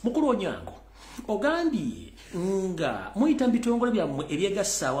 Mukuru Onyango. Ogandi nga muita mbitongole byammwe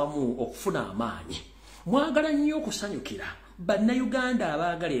ebyegassa wamu okufuna amaanyi. Mwagala nnyo okusanyukira banna Uganda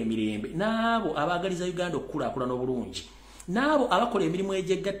abaagala emirembe n'abo abaagaliza Uganda okukulaakulana obulungi. N'abo abakola emirimu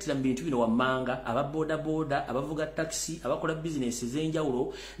egyegattira mu bintu bino wammanga, aba boda, abavuga taxi, abakola bizinesi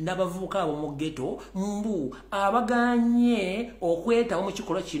ez'enjawulo, n'abavubuka ab'omu ghetto, mbu abaganye okwetaba mu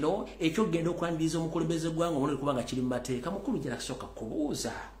kikolwa kino eky'okugenda okwaniriza omukulembeze gw'eggwanga omunene kubanga kiri mu mateeka. Mukulu gye nasooka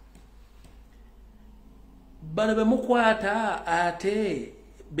kubuuza. Bano bemukwata ate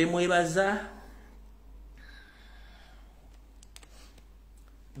bemwebaza.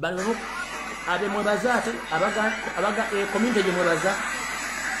 Bano abemwebaza ate abaga community gye mwebaza.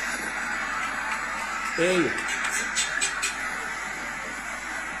 Eyo.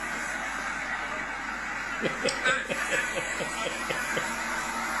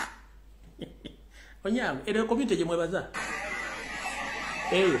 Onyam, ere community gye mwebaza.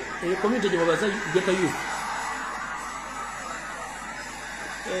 Eyo, community gye mwebaza ghetto youth.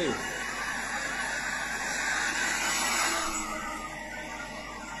 Hey.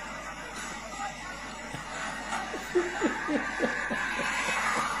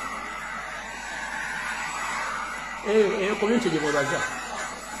 Community gye mwebaza.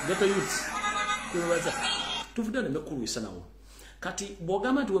 Ghetto youths. Mwebaza. Tuvudde nemekulu isanawo. Kati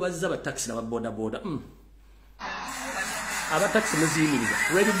bw'ogamba nti webaziza aba taxi n'aba boda. Aba taxi muziyimiriza.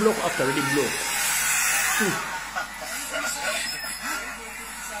 Ready block after ready block.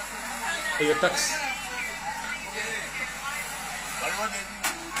 Eyo taxi.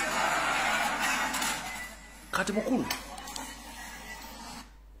 Kati mukulu.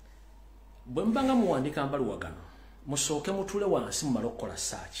 Bwe mbanga muwandika mbaluwa gano, musooke mutule wansi mu malokola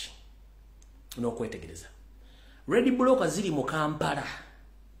search. N'okwetegereza. Ready block ziri mu Kampala.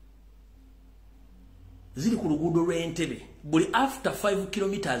 Ziri ku luguudo lw'Entebbe. Buli after 5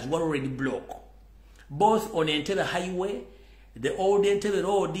 kilometers waliwo ready block. Both on Entebbe highway, the old Entebbe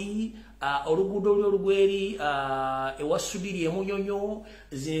road, oluguudo olw'olugweri ewasubiri emunyonyo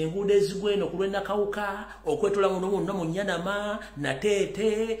zenguudo ezigweno kulwenda kawuka okwetola muno mu Nyanama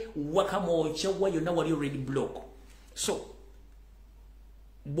Nateete Wakamocha wa yonna wali ready block. So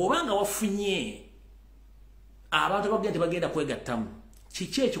bw'obanga wafunye abantu bagenda kwegattamu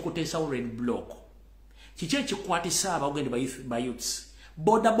kiki ekikuteesawo ready block, kiki ekikwatisa abagenda ba youths.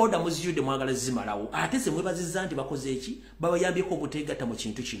 Boda muziyudde mwagala zimalawo ate ze mwebazizza nti bakoze eki babayambyeko obuteegatta mu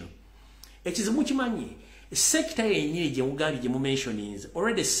kintu kino. Ekizibu kimanyi sector yennyini gye mugambye gye mumentionings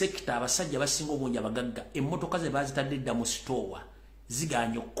already sector abasajja basinga obungi abagagga emmotoka ze bazitadde dda mu store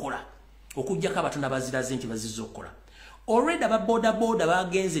ziganya okukola okujjako abatono abaziraze nti bazizza okukola. Already ababoda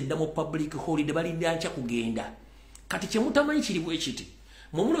bagenze dda mu public holiday balinda nkya kugenda. Kati kye mutamanyi kiri bwe kiti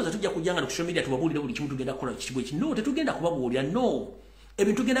mumulooza tujja kujjanga ku social media tubabuulire buli kimu tugenda kukola kiti ki. No, tetugenda kubabuulira. No,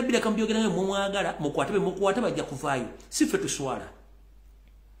 ebintu tugenda bireka mubyogera mu mwagala mukwate bajja kuvaayo. Sife tuswala.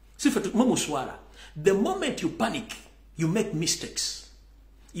 The moment you panic, you make mistakes.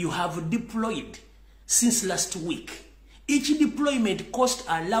 You have deployed since last week. Each deployment cost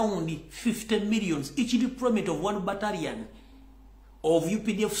around 50 million. Each deployment of one battalion of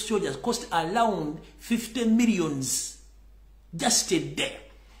UPDF soldiers cost around 50 millions just a day.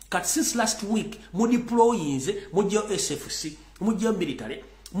 Cut since last week, mu deployings, mujjo SFC, mujjo military,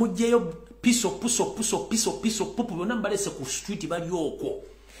 mujjo piso pupo byonna balese ku street bali okwo.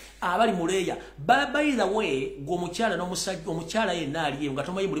 Abali muleya. By the way, go mukyala n'omusajja omukyala yenna aliye nga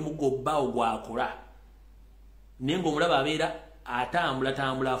tomanyi mulimu gobbawo gwakola. Nengo omulaba abeera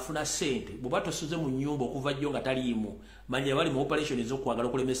atambula afuna sente. Bw'oba tosuze mu nnyumba okuva jjo nga taliimu. Manya bali mu operation ez'okwagala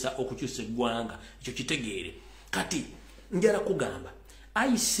okulemesa okukyusa eggwanga. Ekyo kitegeere. Kati njala kugamba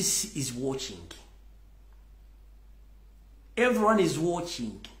ICC is watching. Everyone is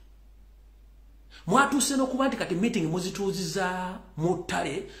watching. Mwatuse n'okuba nti kati meeting muzituuziza mu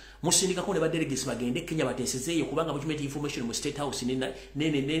ttale musindikako ne badelegates bagende Kenya bateesezeeyo kubanga mukimeti information mu State House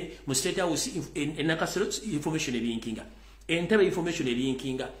mu State House enakasero information elinkinga entebe information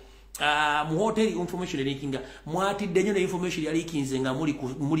elinkinga mu hotel information elinkinga mwatidde nnyo ne information yali ikinze nga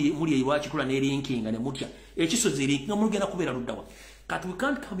muli eibwakitula n'elinkinga ne mutya ekisozi elinkinga mulugenda kubeera luddawa. But we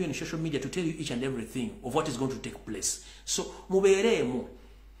can't come here on social media to tell you each and everything of what is going to take place. So mubeeremu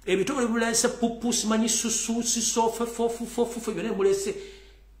ebitole bulese pupusi manyi susu sisofe fofu byone mulese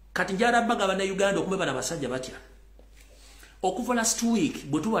kati njala baga bana Uganda okumeba na basajja batya okuva last week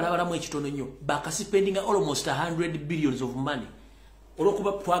bwe tubalabalamu ekitono nnyo bakasipending almost 100 billions of money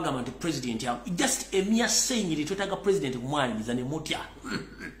olokuba twagamba nti president ya just a mere saying it twetaga president kumwaniriza ne mutya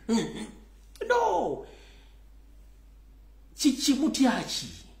no chichi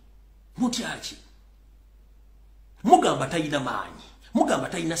mutyachi mugamba tayina maanyi mugamba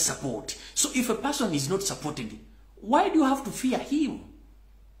tayina support. So if a person is not supported, why do you have to fear him?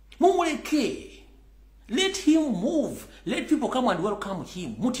 Mumuleke. Let him move. Let people come and welcome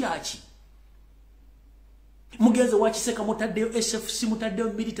him. Mutyachi. Mugeze wachiseka mutaddeyo SFC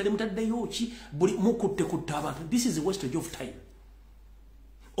mutaddeyo military mutaddeyo chi buli mukutte abantu. This is a wastage of time.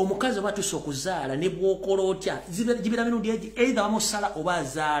 Omukazi watu sokuzaala ne bw'okola otya jibira mirundi egi either wamusala oba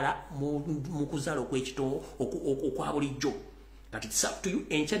azaala mu kuzaala okw'ekitono okwa bulijjo. But it's up to you.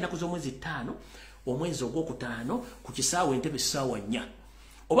 Encha ennaku z'omwezi 5 omwezi ogwokutaano ku kisaawe Entebbe ssaawa 4.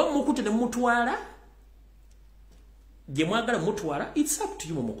 Oba mukute ne mutwala gye mwagala mutwala, it's up to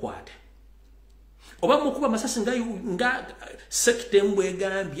you mumukwate. Oba mukuba amasasi nga sekita embwa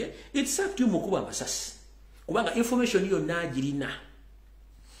egambye, it's up to you mukuba amasasi. Kubanga information yonna agirina.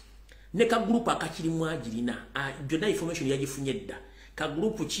 Ne ka group akakirimu agirina. Byonna information yagifunye dda. Ka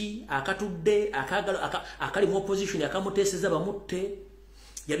group ki akatudde akali mu opposition akamuteeseza bamutte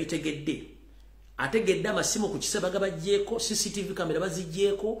yabitegedde ategedde amasimu ku kisebaga bajjeeko CCTV camera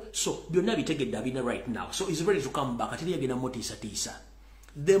bazijjeeko so byonna bitegedde abina right now so is ready to come back atiri yagenda motiisa.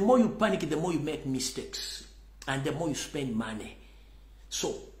 The more you panic the more you make mistakes and the more you spend money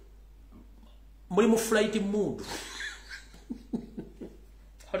so muli mu flight mood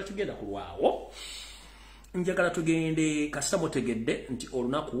hali tugenda kulwawo njagala tugende kasamo tegedde nti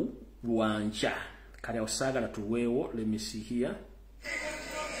olunaku lwancha kale osagala tuweewo let me see here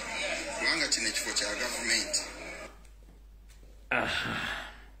kubanga kino ekifo kya government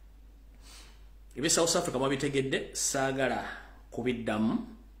ebe South Africa mwabitegedde saagala kubiddamu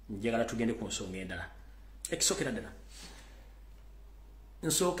njagala tugende ku nsonga endala ekisokera ddala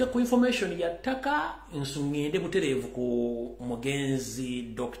nsooke ku information ya ttaka nsungende butereevu ku mugenzi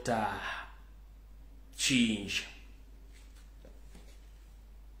Dr. Change.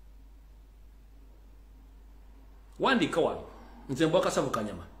 Wandika wano nze mbwaka savu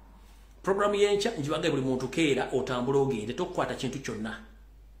kanyama programu yencha njibaga buli muntu keera otambula ogende tokukwata kintu kyonna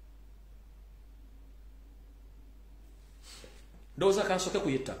ndoza kansoke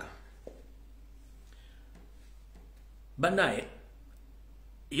kuyittaka banaye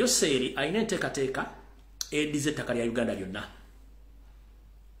yoseeri ayina enteekateeka edize ettaka lya Uganda lyonna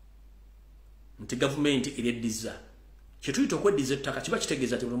nti government ireddiza kyetuyita okweddiza ettaka kiba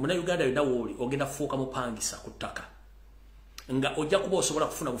kitegeeza nti muna Uganda yonna wooli ogenda kufuuka mupangisa ku ttaka nga ojja kuba osobola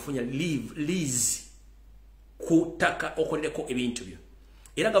kufuna bufunya lease ku ttaka okolereko ebintu byo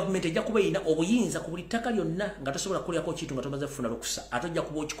era government ejja kuba erina obuyinza ku buli ttaka lyonna nga tosobola kukolerako kintu nga tomaze kufuna lukusa ate ojja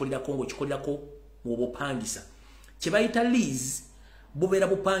kuba okikolerako ng'okikolerako mu bupangisa kye bayita lease bubeera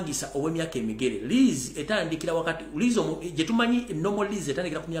bupangisa obw'emyaka emigere lease etandikira wakati lease gye tumanyi normal lease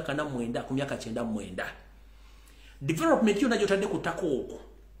etandikira ku myaka 49 ku myaka 99 development yonna gy'otadde ku ttaka okwo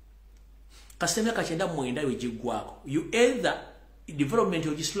kasita emyaka 99 wegiggwako you either development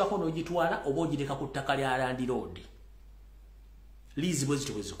ogisulako n'ogitwala oba ogireka ku ttaka lya land road lease bwe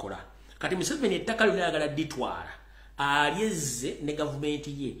zityo bwe zikola kati Museveni ettaka lyonna ayagala ditwala alyezze ne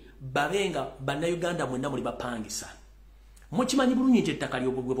gavumenti ye babenga bannayuganda mwenna muli bapangisa mukimanyi bulungi nti ettaka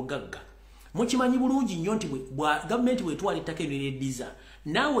ly'obugagga Mukimanyi bulungi nnyo nti gavumenti bwetwala ettaka eryo n'eddiza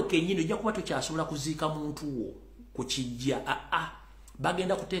naawe kennyini ojja kuba tokyasobola kuziika muntu wo ku kijja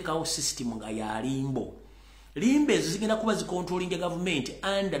bagenda kuteekawo system nga ya limbo. Limbo ezo zigenda kuba zicontrolling gavumenti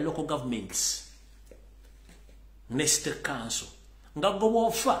under local governments ne state council. Nga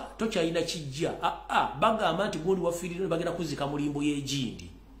gobofa tokyalina kijja bagamba nti gundi wafiirire bagenda kuziika mu limbo y'egindi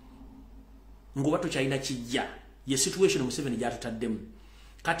ngoba tokyalina kijja. Ye situation Museveni gyatutaddemu.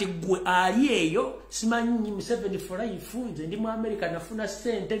 Kati gwe ali eyo simanyi Museveni for life nze ndi mu America nafuna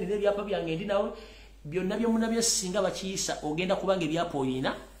sente nine ebyapa byange ndi nawe byonna byomuna byesinga bakiyisa ogenda kubanga ebyapa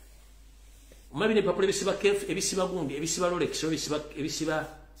oyina omabi ne papula ebisiba gundi ebisiba Rolex ebisiba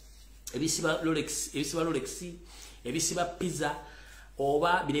Rolex ebisiba pizza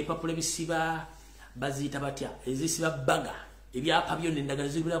oba bine papula ebisiba bazita batya ezisiba baga ebyapa byonna endagala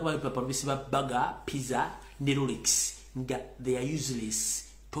zibula kuba papula ebisiba baga pizza ne Rolex nga they are useless.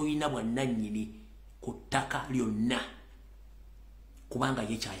 Toyina bwannannyini ku ttaka lyonna kubanga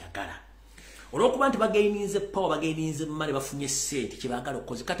ye kyayagala olw'okuba nti bagaininze power bagaininze male bafunye ssente kyebaagala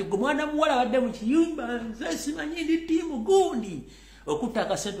okukoze. Kati gwe mwana muwala badde mu kiyumba nze simanyi ndi ttiimu gundi okutta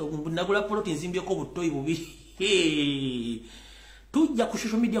akasente nagula poloti nzimbyeko obutoyi bubiri. Tujja ku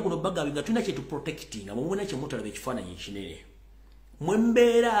social media kuno bagabi nga tulina kyetuprotectinga mumuna kyemutalabe ekifaananyi ekinene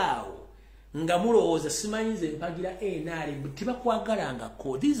mwembeeraawo nga mulowooza simanyi nze mpagira NRM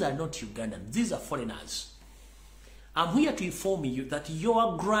tibakwagalangako. These are not Ugandans, these are foreigners. I'm here to inform you that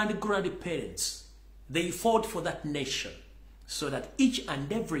your grandparents, they fought for that nation so that each and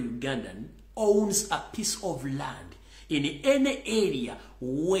every Ugandan owns a piece of land in any area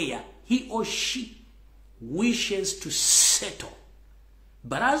where he or she wishes to settle.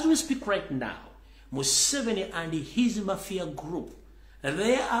 But as we speak right now, Museveni and his mafia group,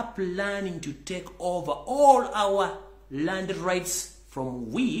 they are planning to take over all our land rights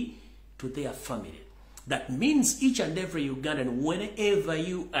from we to their family. That means each and every Ugandan, whenever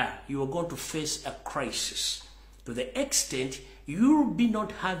you are going to face a crisis to the extent you'll be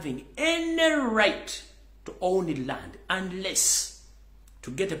not having any right to own the land unless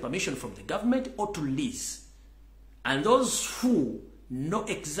to get a permission from the government or to lease. And those who know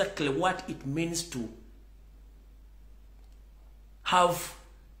exactly what it means to have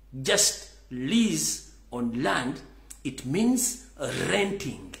just lease on land, it means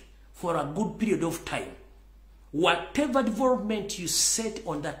renting for a good period of time. Whatever development you set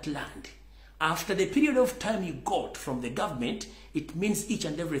on that land, after the period of time you got from the government, it means each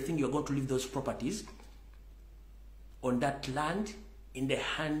and everything you're going to leave those properties on that land in the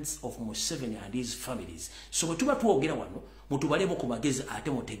hands of Museveni and his families. So wetuba tuogera wano mutubalemo ku magezi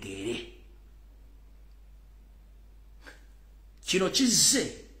ate mutegeere. Kino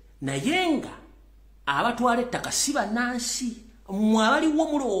kizze nayenga abatwala ettaka si bannansi mwabaliwo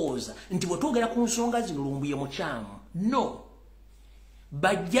mulowooza nti bwe twogera ku nsonga zino Lumbuye mukyamu. No.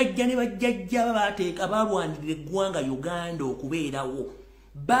 Bajjajja ne bajjajja bateeka balwanirira eggwanga Uganda okubeerawo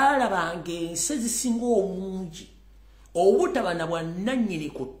baalabanga ensi ezisinga obungi obutaba na bwannannyini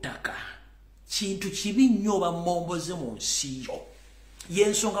ku ttaka kintu kibi nnyo bamomboze mu nsi yo.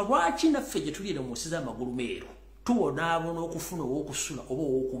 Y'ensonga lwaki naffe gye tuliire mu nsi z'amagulu meeru tubonaabona okufuna ow'okusula oba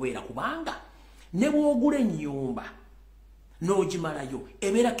ow'okubeera kubanga ne bw'ogula ennyumba n'ogimalayo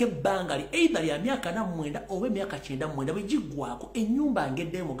ebeerako ebbanga either lya myaka 49 oba emyaka 99 bwe giggwako ennyumba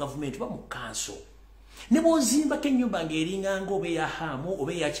ng'eddayo mu gavumenti oba mu kanso. Ne bw'ozimbako ennyumba ng'eringanga oba eya Hamu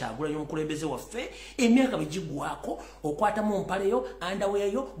oba eya Kyagulanyi omukulembeze waffe emyaka bwe giggwako okwatamu mpaleyo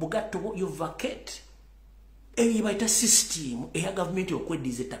andaweeyo bugatto bwo you vacate. Eyo bayita system eya gavumenti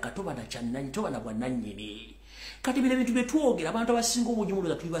okweddiza ettaka toba na kyannanyi toba na bwannannyini. Kati bino ebintu bye twogera abantu abasinga obungi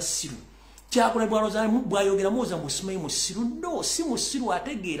mulooza tuli basiru. Kyagulanyi bw'ayogera muwoza musimayi musiru. No, si musiru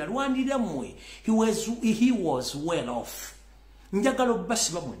ategeera lwanirira mmwe. He was well off. Njagala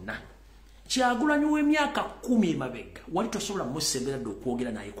obbasiba mwenna. Kyagulanyi w'emyaka 10 emabega wali tosobola musembera dde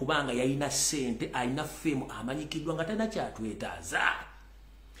okwogera naye kubanga yalina ssente alina ffeemu amanyikiddwa nga talina kyatwetaaza.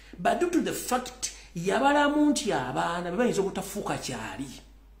 But due to the fact yabalamu nti abaana be bayinza obutafuuka kyali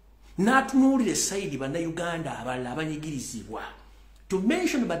n'atunuulira essayidi bannayuganda abalala abanyigirizibwa. To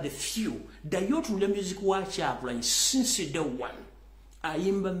mention but the few, dayotunula music wa Kyagulanyi since day one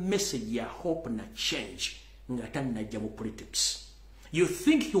ayimba message ya hope na change nga tannajja mu politics. You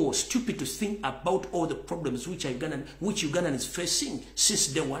think he was stupid to think about all the problems which Ugandan is facing since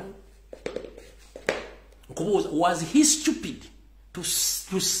day one? Was he stupid to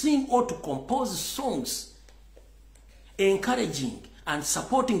sing or to compose songs encouraging and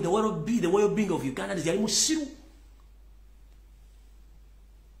supporting the well-being of Ugandans? Yali musiru.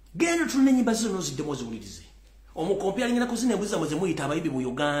 Genda tulina ennyimba zino ziddemu oziwulirize. Omukompya alina kuzina embuzi zammwe ze muyita abayibi mu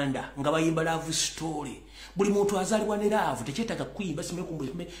Uganda nga bayimba love story. Buli muntu azalibwa ne love tekyetaaga kuyimba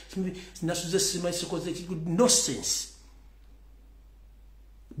nasuze simasikoze nonsense.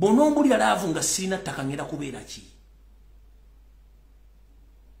 Bonombulira love nga sirina ttaka ngenda kubeera ki?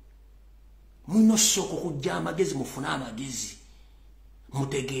 Muno soko kujja amagezi mufuna amagezi.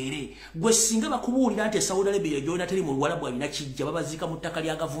 Mutegeere gwe singa bakubuulira nti Saudi Arabia joina teri mu Luwarabu alina kijja babazika mu ttaka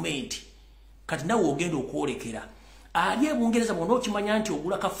lya gavumenti. Kati nawe ogenda okwolekera. Ali ebungereza bono okimanya nti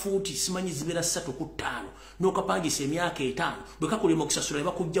ogula kafuuti simanyi zibeera 3 ku 5 n'okapangisa emyaka 5 bwe kakulema okusasula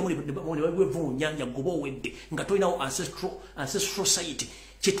bakujjamu ne babwevuunya nyanja goba owedde nga tolinawo ancestral site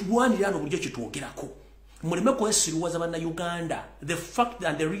kyetulwanira ano bulijjo kyetwogerako. Muleme kwesiruwaza bannayuganda. The fact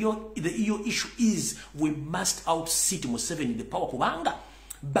and the real issue is we must outsit Museveni the power kubanga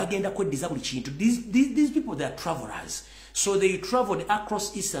bagenda kweddiza buli kintu. These people, they are travelers. So they traveled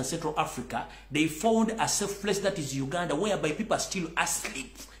across East and Central Africa. They found a safe place that is Uganda, whereby people are still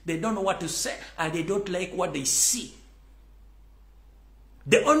asleep. They don't know what to say and they don't like what they see.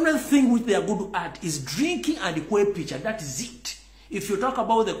 The only thing which they are good at is drinking and queer picture. That is it. If you talk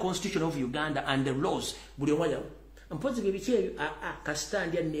about the constitution of Uganda and the laws, that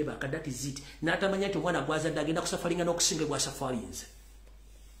is it. Natamanya mwana gwaza dagenda kusafaringa n'okusinga gwa safarinze.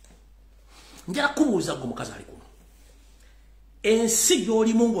 Njala kubuuza gwe mukazi ali kuno. Ensi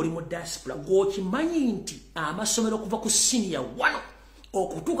gy'olimu ng'oli mu diaspora gw'okimanyi nti amasomero okuva ku senior 1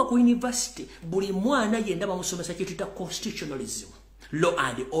 okutuuka ku university buli mwana yenda bamusomesa kye tuyita constitutionalism. Law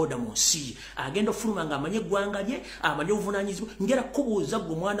and order mu nsi agenda ofuluma nga amanye eggwanga lye amanye obuvunaanyizibwa. Njala kubuuza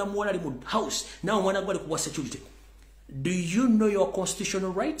gwe mwana muwala ali mu house nawe omwana gwe ali kuwa security. Do you know your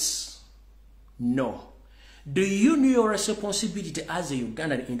constitutional rights? No. Do you know your responsibility as a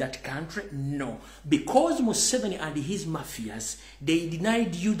Ugandan in that country? No. Because Museveni and his mafias, they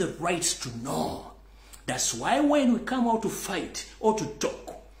denied you the rights to know. That's why when we come out to fight or to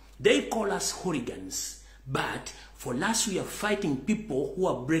talk, they call us hooligans. But for us, we are fighting people who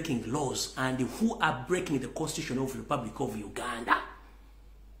are breaking laws and who are breaking the Constitution of the Republic of Uganda.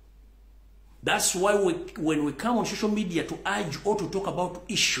 That's why when we come on social media to urge or to talk about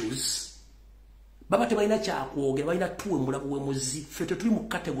issues, baba tebalina kyakwogera balina tuwemula buwemuzi. Ffe tetuli mu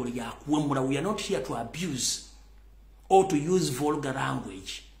category ya kuwemula. We are not here to abuse or to use vulgar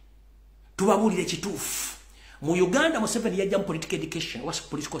language. Tubabuulire kituufu. Mu Uganda Museveni yajja mu political education was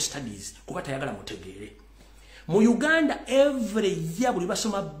political studies kuba tayagala mutegeere. Mu Uganda every year buli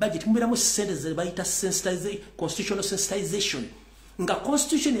basoma budget mubeeramu ssente ze bayita constitutional sensitization. Nga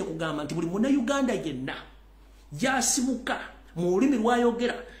constitution ekugamba nti buli munnauganda yenna gyasibuka mu lulimi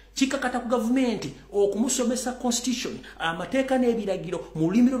lwayogera kikakata ku gavumenti okumusomesa constitution amateeka n'ebiragiro mu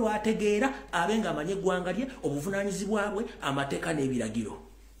lulimi lwategeera abenga amanye eggwanga lye obuvunaanyizibwa bwe amateeka n'ebiragiro.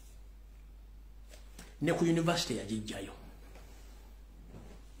 Ne ku university yagijjayo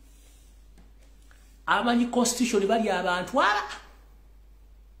amanyi constitution bali abantu aba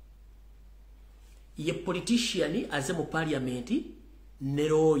ye politician aze mu parliament ne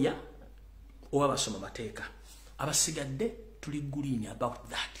lawyer oba basoma mateeka abasigadde tuli green about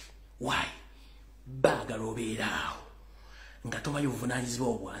that. Why? Baagala obeeraawo nga tomanyi obuvunaanyizibwa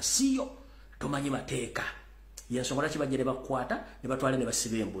obwansiyo tomanyi mateeka. Yensonga lwaki bajja ne bakwata ne batwala ne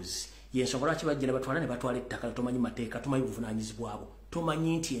basiba embuzi. Yensonga lwaki bajja ne batwala ne batwala ettaka tomanyi mateeka tomanyi obuvunaanyizibwa bwo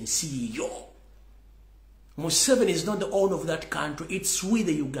tomanyi nti ensi yo. Museveni is not the owner of that country. It's we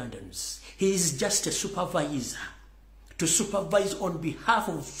the Ugandans. He is just a supervisor to supervise on behalf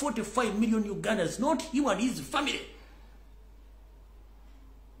of 45 million Ugandans, not him and his family.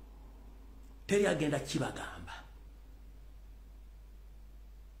 Teri agenda kibagamba.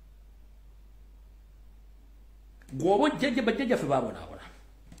 Gwobo jjajja bajjajja ffe babonaabona.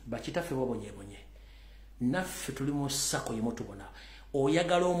 Bakitaffe babonyeebonye. Naffe tuli mu ssako ye mutubona.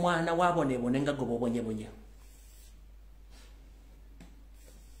 Oyagala omwana waboneebone nga gwe bobonyeebonye.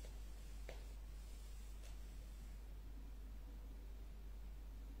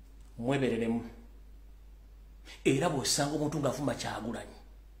 Mwebereremu. Era bw'osanga omuntu ng'afumba Kyagulanyi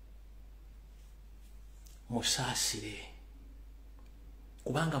musaasire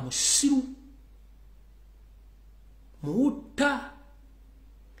kubanga musiru muwutta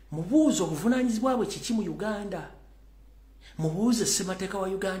mubuuze obuvunaanyizibwa bwe kiki mu Uganda mubuuze ssemateeka wa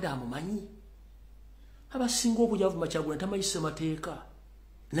Uganda amumanyi. Abasinga obulya bavuma Kyagulanyi tamanyi ssemateeka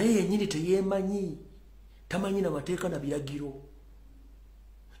naye yennyini teyeemanyi tamanyi na mateeka na biragiro.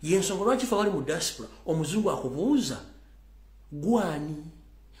 Yensonga lwaki ffe bali mu diaspora omuzungu akubuuza gwani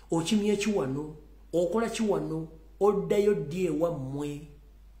okimye ki wano okola ki wano oddayo ddi ewammwe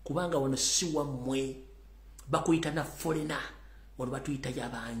kubanga wano si wammwe bakuyita na foreigner wano batuyita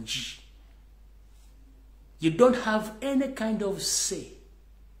y'abangi. You don't have any kind of say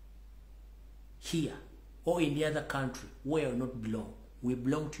here or in the other country where you not belong. We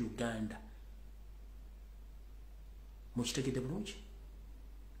belong to Uganda. Muchitegede bulungi.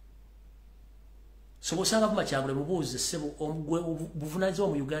 So bosanga bumachagule mubuuze sebo buvunaanizibwa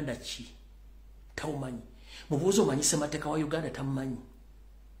mu Uganda ki? Tawumanyi. Mubuuze omanyi ssemateeka wa Uganda tamumanyi.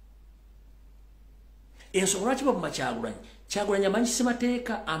 Ensonga lwaki bumachagulanye? Kyagulanyi amanyi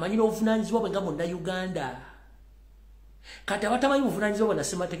ssemateeka amanyi n'obuvunaanyizibwa bwe nga munda Uganda. Kati abatamanyi buvunaanyizibwa bwe na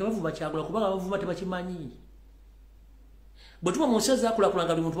ssemateeka bavuma Kyagula kubanga bavuma tebakimanyi. Bwe tuba mu nsi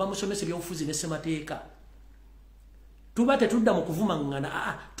ezaakulaakulanga buli muntu bamusomesa ebyobufuzi ne ssemateeka. Tuba tetudda mu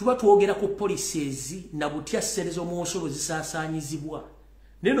kuvumangana, tuba twogera ku policies na butya ssente z'omusolo zisaasaanyizibwa.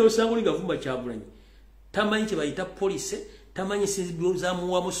 Naye n'osanga oli gavumba Kyagulanyi tamanyi kye bayita police, tamanyi ssente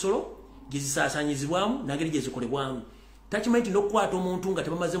z'amuwa musolo gye zisaasaanyizibwamu n'engeri gye zikolebwamu. Takimanyi nti n'okukwata omuntu nga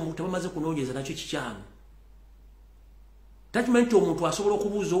tebamaze kunoonyeza nakyo kikyamu. Takimanyi nti omuntu asobola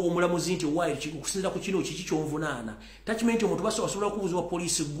okubuuza omulamuzi nti owaayo okusinziira ku kino kiki ky'onvunaana. Takimanyi nti omuntu asobola okubuuza wa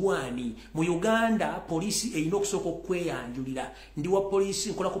poliisi gwani. Mu Uganda poliisi erina okusooka okweyanjulira. Ndi wa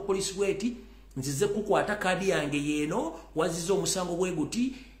poliisi nkola ku poliisi bweti nzize kukwata kaadi yange yeeno waziza omusango bwe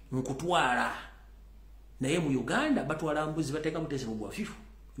guti nkutwala. Naye mu Uganda batwala mbuzi bateeka muteesebo bwafifu.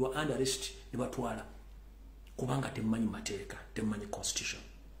 You are under arrest ne batwala. Kubanga temanyi mateeka, temanyi constitution.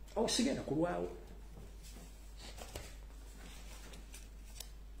 Sigenda kulwawo.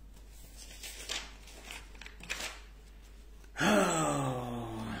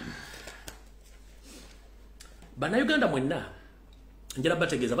 Bana Uganda mwenna njala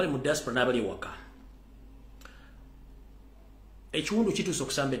bategeeza bali mu diaspora n'abali ewaka. Ekiwundu kituuse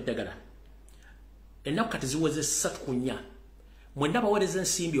okusamba eddagala. Ennaku kati ziweze 3 mwenna baweereza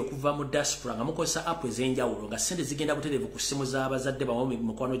ensimbi okuva mu diaspora nga mukozesa app ez'enjawulo nga ssente zigenda butereevu ku ssimu z'abazadde bammwe mu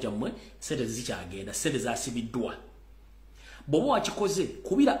mukwano gyammwe, ssente zikyagenda, ssente zaasibiddwa. Bw'oba wakikoze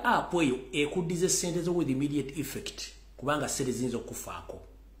kubira app eyo ekuddiza ssente zo with immediate effect kubanga ssente ziyinza okufaako.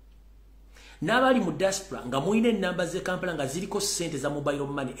 N'abali mu diaspora nga mulina ennamba z'e Kampala nga ziriko ssente za mobile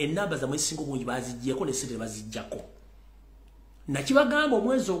money, ennamba zammwe ezisinga obungi baziggyeko ne ssente baziggyako. Nakibagamba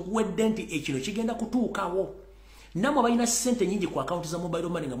omwezi oguwedde nti ekino kigenda kutuukawo. Namwe balina ssente nyingi ku account za mobile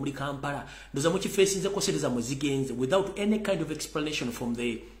money nga muli Kampala, ndoza mukifeesinzeko ssente zammwe zigenze without any kind of explanation from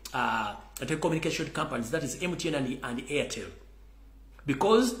the telecommunication companies, that is MTN and Airtel.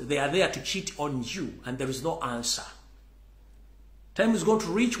 Because they are there to cheat on you and there is no answer. Time is going to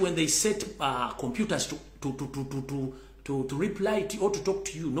reach when they set computers to reply to or to talk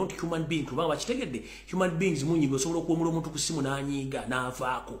to you, not human beings. Human beings munyigo osobola okuwomula omuntu ku ssimu n'anyiiga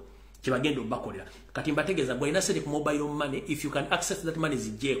n'avaako kyebagenda obakolera. Kati mbategeeza bw'olina ssente ku mobile money, if you can access that money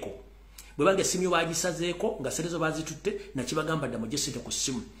zijjeeko. Bwe banga essimu yo baagisazeeko nga ssente zo baazitutte nakibagamba dda mujje ssente ku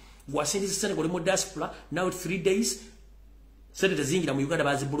ssimu. Bw'asindiza ssente ng'oli mu diaspora, now 3 days ssente tezingira mu Uganda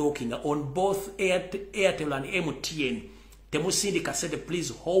baazibulookinga on both Airtel and MTN. Temusindika said,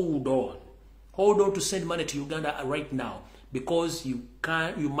 please hold on. Hold on to send money to Uganda right now because you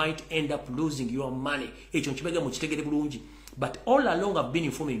might end up losing your money. But all along I've been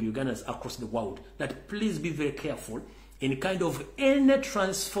informing Ugandans across the world that please be very careful in kind of any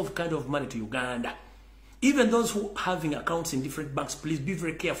transfer of kind of money to Uganda. Even those who are having accounts in different banks, please be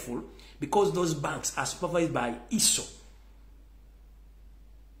very careful because those banks are supervised by ISO.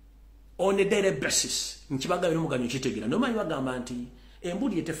 On a daily basis, nkibaga bino muganyo kitegera. No manyi bagamba nti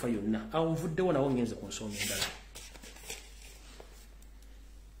embuli etefa yonna awo nvuddewo nawo ngenze ku nsonga endala.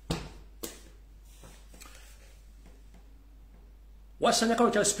 Wasanya kalo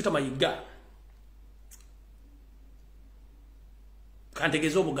kya Peter Mayiga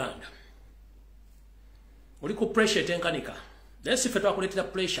kantegeeza Obuganda oli ku pressure tenkanika. Naye si ffe twakuleetera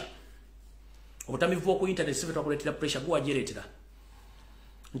pressure. Obutamivu ku internet si ffe twakuleetera pressure gwajereetera.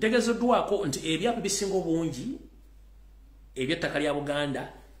 Ntegezeddwako nti ebyapa bisinga obungi eby'ettaka lya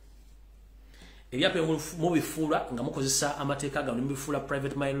Buganda ebyapa mubifuula nga mukozesa amateeka ga mubifuula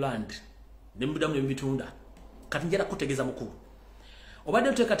private my land ne mubidamu ne mubitunda. Kati njala kutegeeza mukulu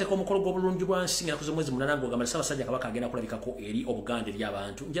obadde nteekateeka omukolo gw'obulungi bwansi nga nakoze mwezi munana ng'ogamba Ssaabasajja Kabaka agenda kulabikako eri Obuganda eri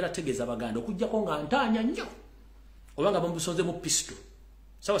abantu. Njala tegeeza Abaganda okuggyako nga ntaanya nnyo oba nga mubisonze mu pisto.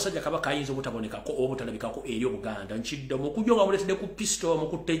 Ssaabasajja Kabaka ayinza obutabonekako oba obutalabikako eri Obuganda nkiddamu okujja nga muleetedde ku pisto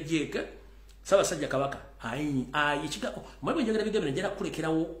mukutte ejjeeke. Ssaabasajja Kabaka mwebwe njogera bigambo njala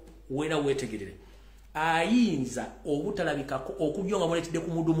kulekerawo weera weetegerere. Ayinza obutalabikako okujja nga muleetedde ku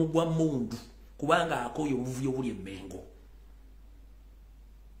mudumu gwa mmundu kubanga akooye obuvuyo buli emmengo.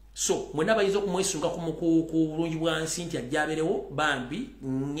 So mwena bayinza okumwesunga ku bulungi bwansi nti ajja abeerewo bambi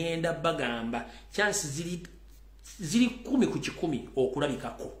ngenda bagamba chances ziri 10 ku 10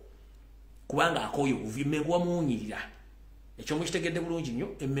 okulabikako kubanga akoyo buvi Mengo wamuwunyirira ekyo mukitegedde bulungi nnyo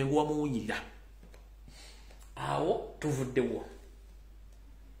Mengo wamuwunyirira awo tuvuddewo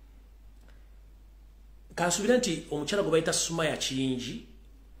kansubira nti omukyala gwe bayita Sumaya Kiyingi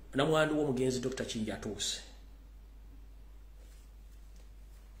namwandu w'omugenzi Dr. Kiyingi atuuse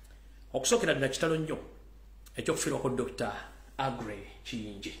okusookera ddala kitalo nnyo ekyokufiirwako Dr. Agre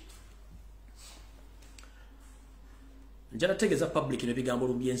Kiyingi njala tegeeza public n'ebigambo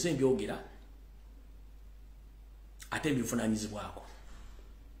Lumbuye nze mbyogera ate mbivunaanyizibwako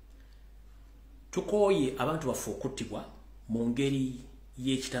tukooye abantu baffe okuttibwa mu ngeri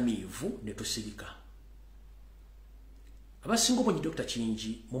y'ekitamiivu ne tusirika abasinga obungi Dr.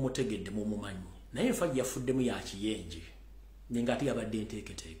 Kiyingi mumutegedde mumumanyi naye enfa gye yafuddemu ya kiyenje nenga ate yabadde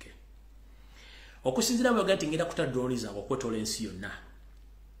enteeketeeke okusinziira bwe nti ngenda kuta drone zange okwetoola ensi yonna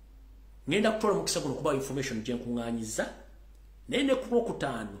ngenda kutoola mukisa guno kuba information gye nkuŋŋaanyiza naye ne ku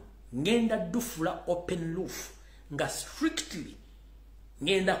Lwokutaano ngenda dufula open roof nga strictly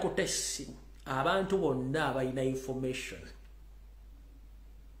ngenda kuta essimu abantu bonna abalina information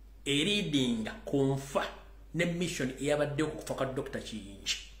ereadinga ku nfa ne mission eyabadde okufa kwa Dr.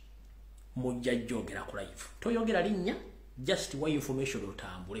 Kiyingi mujja jjogera ku live toyogera linnya just wa information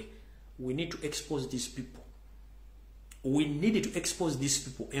otambule. We need to expose these people. We need to expose these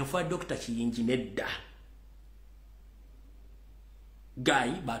people. And for Dr. Kiyingi nedda.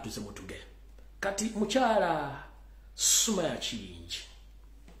 Guy batuze mutuge. Kati mukyala Sumaya Kiyingi.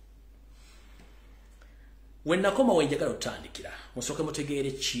 Wennakoma wenjagala otandikira. Musooke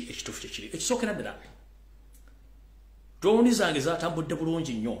mutegeere ki ekituufu kyekiri. Ekisookera ddala. Drone zange zatambudde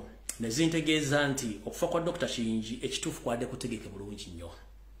bulungi nnyo. Ne zintegeeza nti okufa kwa Dr. Kiyingi ekituufu kwadde kutegeke bulungi nnyo.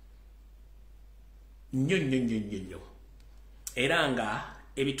 Nnyo. Era nga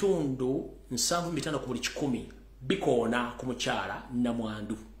ebitundu 75 ku buli 100 bikoona ku mukyala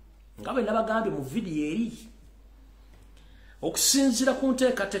namwandu. Nga bwe nabagambye mu video eri. Okusinziira ku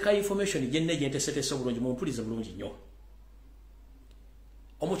nteekateeka information gye nteeseteese bulungi mumpulize bulungi nnyo.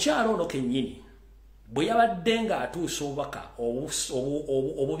 Omukyala ono kennyini bwe yabadde nga atuusa obubaka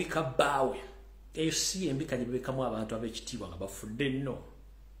obubika bbaawe eyo si embika gye bebekamu abantu ab'ekitiibwa nga bafudde nno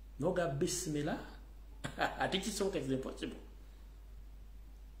noga bisimila ate kisoboka is impossible.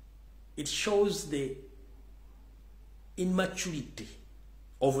 It shows the immaturity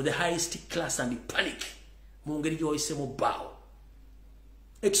of the highest class and the panic mu ngeri gy'oyisemu bbaawo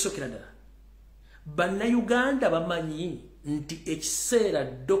ekisookera ddala bannayuganda bamanyi nti ekiseera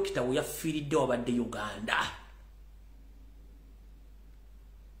dokita we yafiiridde wabadde Uganda.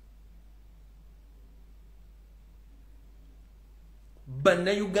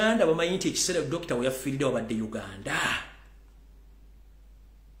 Bannayuganda bamanyi nti ekiseera dokita we yafiiridde wabadde Uganda.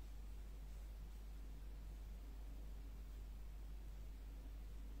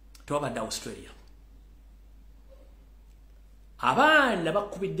 Tewabadde Australia. Abaana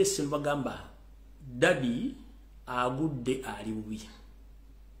bakubidde essimu bagamba Daddy agudde ali bubi.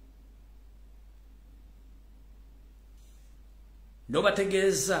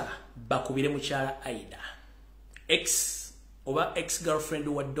 Nobategeeza bakubire mukyala Aida ex-girlfriend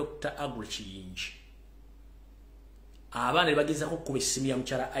wa Dr. Agre Kiyingi. Abaana ne bagezaako okukuba essimu ya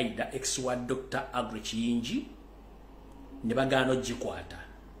mukyala Aida ex wa Dr. Agre Kiyingi ne bagaana ogikwata.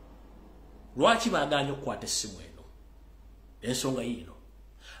 Lwaki bagaanye okukwata essimu eno? Ensonga yiino.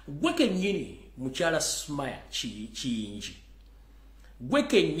 Gwe kennyini mukyala Sumaya Kiyingi. Gwe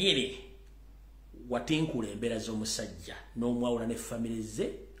kennyini watinkula embeera z'omusajja n'omwawula ne famire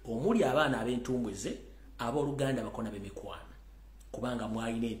ze omuli abaana ab'entumbwe ze abooluganda bakona b'emikwano. Kubanga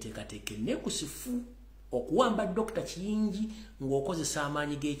mwalina enteekateeka ennekusifu okuwamba Dr. Kiyingi ng'okozesa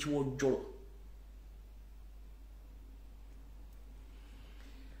amaanyi g'ekiwojjolo.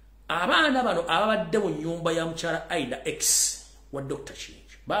 Abaana bano ababadde mu nnyumba ya mukyala Aida X wa Dr. Kiyingi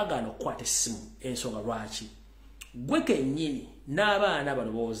baagaana okukwata essimu ensonga lwaki. Gwe kennyini n'abaana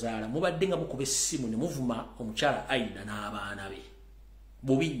bano b'ozaala mubadde nga mukuba essimu ne muvuma omukyala Aida n'abaana be.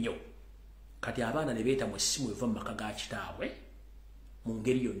 Bubi nnyo. Kati abaana ne beeta mu essimu eva mu maka ga kitaabwe mu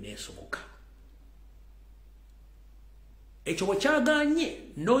ngeri yonna esoboka. Ekyo bwe kyagaanye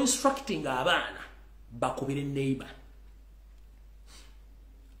no instructing abaana bakubire neighbor.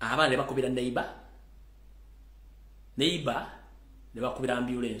 Abaana ne bakubira neighbor ne bakubira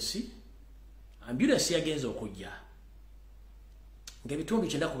ambulance yagenza okujja ng'ebitundu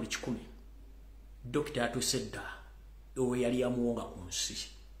 9 ku buli 100 dokita atuuse dda owe yali yamuwonga ku nsi.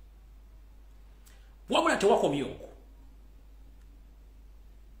 Wabula tewakomye okwo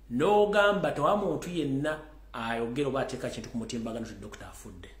n'ogamba tewa muntu yenna ayogera oba ateeka kintu ku mutimbagano ti dokita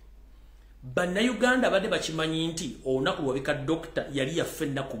afudde. Bannayuganda badde bakimanyi nti olunaku lwabika dokita yali yaffe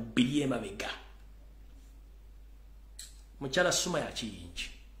ennaku 2 emabega. Mukyala Suma ya Kiyingi.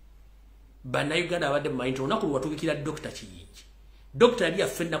 Bannayuganda badde bamanyi nti olunaku lwatubikira dokita Kiyingi. Dokita yali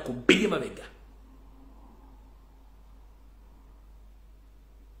yaffe ennaku 2 emabega.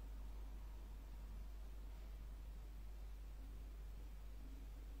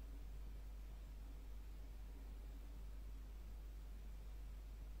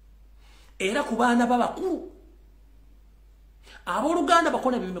 Era ku baana b'abakulu abooluganda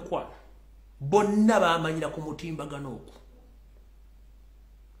bakola eby'emikwano bonna baamanyira ku mutimbagano ogwo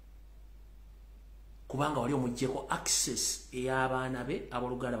kubanga wali omuggyeko access ey'abaana be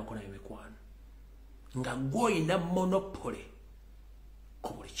abooluganda bakola eby'emikwano nga gw'olina monopole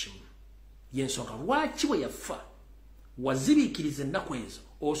ku buli kimu. Y'ensonga lwaki bwe yafa wazibiikiriza ennaku ezo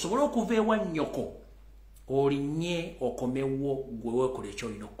osobole okuva ewa nnyoko olinnye okomewo gwe weekola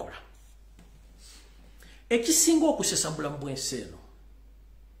ekyolina okukola. Ekisinga okusesa bulamu bw'ensi eno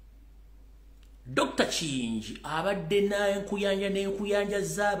Dr. Kiyingi abadde n'enkuyanja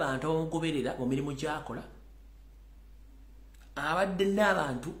z'abantu abamugoberera mu mirimu gy'akola, abadde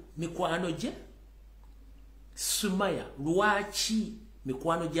n'abantu mikwano gye. Sumaya lwaki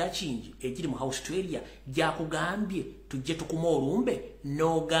mikwano gya Kiyingi egiri mu Australia gyakugambye tujje tukuma olumbe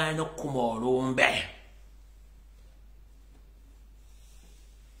n'ogaana okukuma olumbe?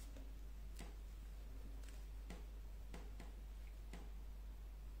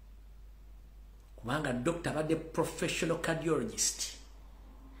 Kubanga doctor abadde professional cardiologist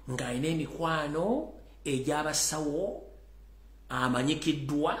nga alina emikwano egy'abasawo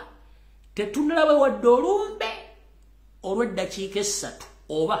amanyikiddwa, tetunalawe wadde olumbe olw'eddakiika 3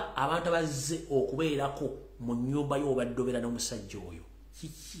 oba abantu abazze okubeerako mu nnyumba y'obadde obeera n'omusajja oyo.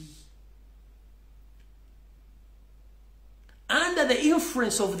 Kiki? Under the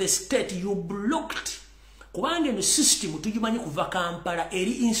influence of the state you blocked. Kubanga eno system tugimanyi kuva Kampala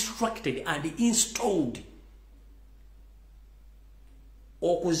eri instructed and installed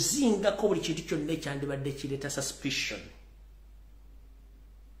okuzingako buli kintu kyonna ekyandibadde kireeta suspicion.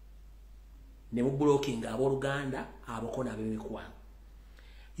 Ne mu blocking abooluganda abako n'ab'emikwano.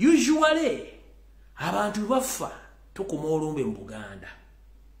 Usually abantu bafa tukuma olumbe mu Buganda.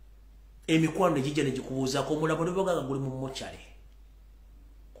 Emikwano ne gijja ne gikubuuzaako omulabo ne baga guli mu mochare.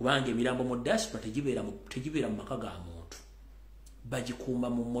 Kubanga emirambo mu diaspora tegibeera mu maka ga muntu. Bagikuuma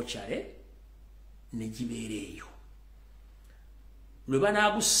mu mochare ne gibeera eyo. Lwe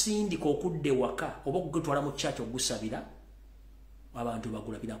banaagusindika okudde waka oba okugutwala mu church ogusabira, abantu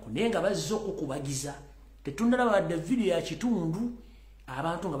bagulabirako. Naye nga bazze okukubagiza, tetunnalaba wadde video ya kitundu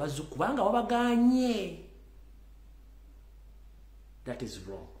abantu nga bazze kubanga wabaganye. That is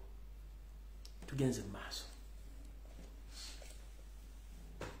wrong. Tugenze mu maaso.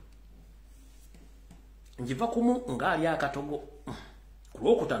 Njiva kumu ngaali akatogo. Ku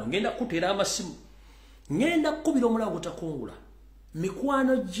Lwokutaano ngenda kuteera amasimu. Ngenda kukubira omulago takungula.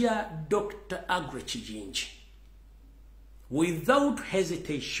 Mikwano gya Dr. Agre Kiyingi. Without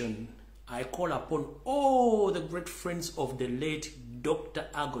hesitation, I call upon all the great friends of the late Dr.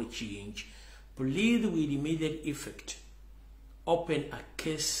 Agre Kiyingi, please with immediate effect, open a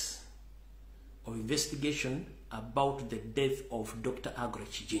case of investigation about the death of Dr. Agre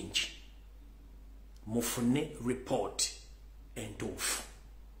Kiyingi. Mufune report entuufu.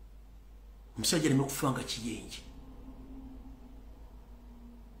 Musajja ne mukufanga Kiyingi.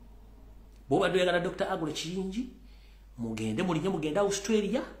 Boba doyagala Dr. Agre Kiyingi, mugende mulinye mugende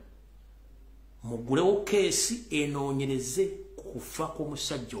Australia, mugulewo keesi enoonyereze kufa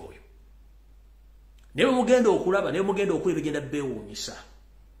kw'omusajja oyo. Naye mugenda okulaba, naye mugenda okulaba ebigenda beewuunyisa.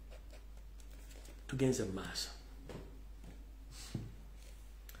 Tugenze mu maaso.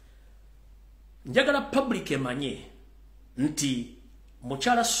 Njagala public emanye nti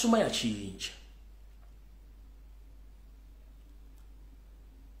mukyala Sumaya Kiyingi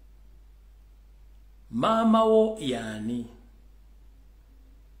Mama wo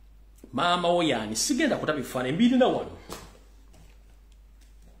yani sigenda kutabifaananyi mbirina wano.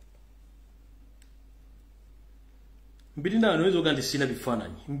 Mbirina wano oyinza okuga nti sirina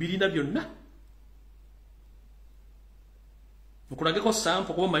bifaananyi. Mbirina byonna. Nkulageko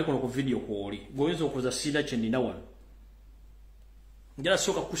sample kuba mmanyi kuno ku video kwoli. Gwoyinza okuza sirina kye nnina wano. Njala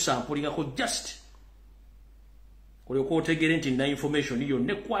sooka kusampulingako just. Olyoka otegere nti nina information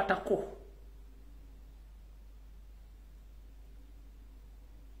yonna ekkwatako.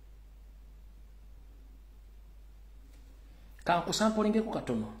 Kankusampulingeko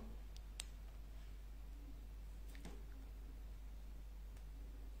katono.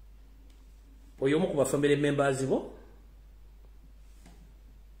 Oyo omu ku ba family members bo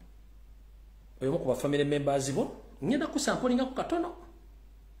ku ba family members bo ngenda ku samplinga ku katono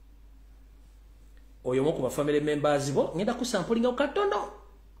oyo mo ku ba family members bo ngenda ku samplinga ku katono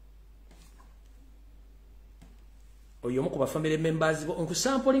oyo mo ku ba family members bo nku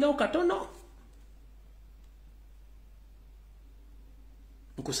samplinga ku katono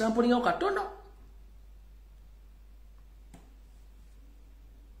nku samplinga ku katono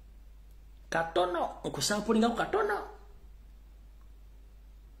katono nku samplinga ku katono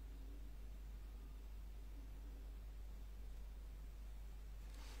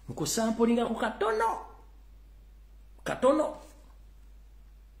nkusampulinga ku katono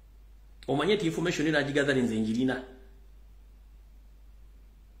omanye ti information ina jigaza linze njirina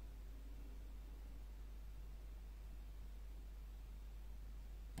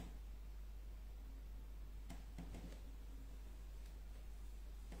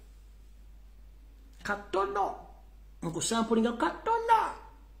katono nkusampulinga ku katono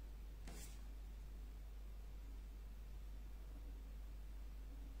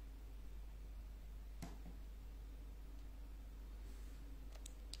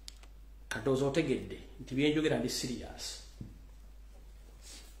kadozo otegedde nti byenjogera ndi serious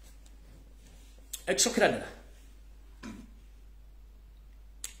eksokera ddala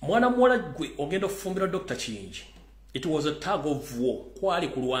mwana muwala gwe ogenda okufumbira Dr. Kingi. It was a tug of war kwali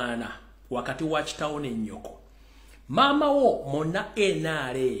kulwana wakati wa kitawo ne nnyoko mama wo monna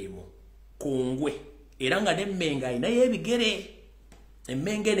NRM kungwe era nga nemmenga ayina y'ebigere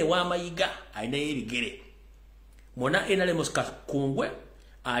emmenge ne wamayiga ayina y'ebigere monna NRM kungwe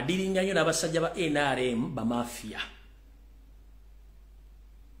adiringa nyo n'abasajja ba NRM ba mafia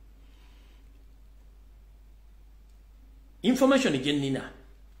information jennina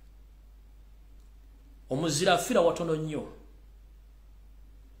omuzira afira watono nnyo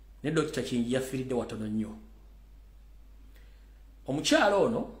ne Dr. Kingi yafiridde watono nnyo omukyalo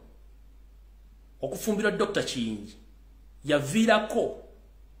ono okufumbira Dr. Kingi yaviirako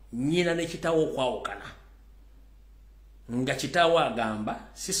nnyina ne kitawo okwawukana nga kitawo agamba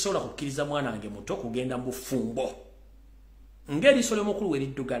sisobola kukkiriza mwana wange muto kugenda mu bufumbo ng'erisolo mukulu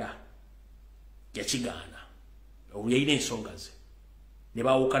weriddugala yakigaana yalina ensonga ze ne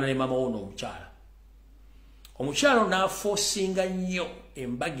baawukana ne mama wono omukyalo n'afoosinga nnyo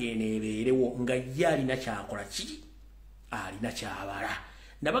embaga eno ebeerewo nga ye alina kyakola ki alina kyabala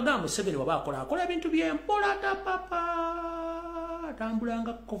nabagamba Museveni waba akola ebintu by'empola tapapa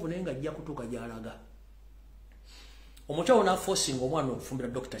atambulanga kkovu naye nga ajja kutuuka gy'alaga omukyalo n'afoosinga omwana okufumbira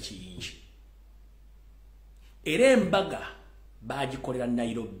Dr. Kingi era embaga baagikolera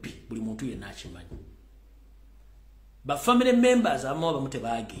Nairobi buli muntu yenna akimanyi ba family members abamu bamu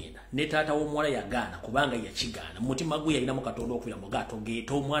tebaagenda ne taata w'omuwala yagaana kubanga yakigaana mutima gwe yalinamu Katonda okubira mu gato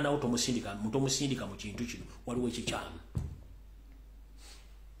geeta omwana wo tomusindika mu kintu kino waliwo ekikyamu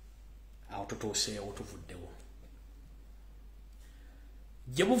awo tutuuseewo tuvuddewo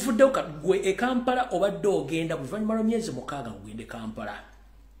gye buvuddewo gwe e Kampala obadde ogenda buvannyuma lwa myezi 6 ngugende Kampala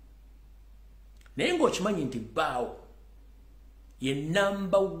naye ng'okimanyi nti bbaawo ye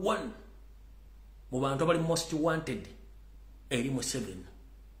number 1 mu bantu abali most wanted eri Museveni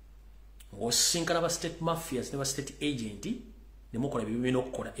ng'osinkana ba state mafias ne ba state agent ne mukola bye birina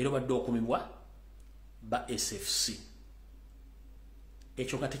okukola era obadde okumibwa ba SFC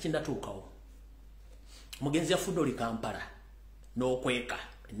ekyo nga tekindatuukawo omugenzi yafudde oli Kampala n'okweka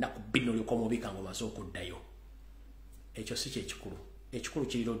ennaku 2 n'olyokka omubika ng'omaze okuddayo ekyo si kyekikulu ekikulu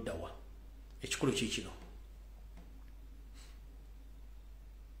kirira oddawa ekikulu kiikino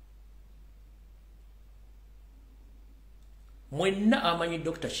mwenna amanyi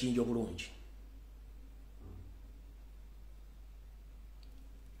Dr. Kingi obulungi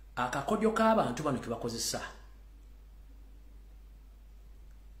akakodyo k'abantu bano kebakozesa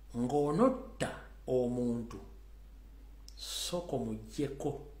ng'onotta omuntu soko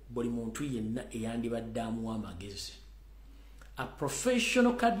mujjeko buli muntu yenna eyandibadde amuwa amagezi a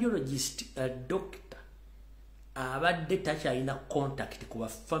professional cardiologist a doctor abadde takyalina contact ku ba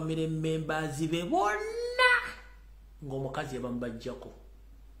family members be bonna ng'omukazi yabamubajjako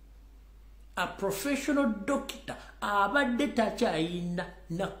a professional doctor abadde takyalina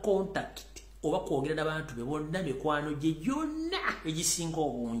na contact oba kwogera n'abantu be bonna mikwano gye gyonna egisinga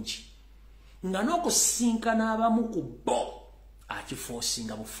obungi nga n'okusinkana abamu ku bo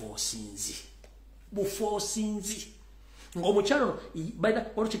akifoosinga bufoosinzi ng'omukyalo baita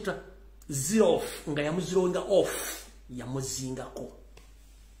olukitwa zero off nga yamuzirowinga off yamuzingako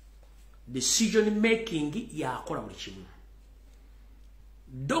decision making yakola buli kimu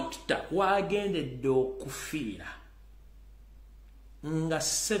Dokita waagendedde okufiira nga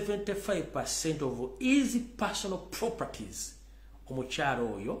 75% of his personal properties omukyalo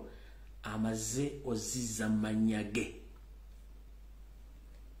oyo amaze oziza manyage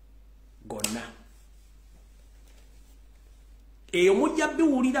gonna eyo mujja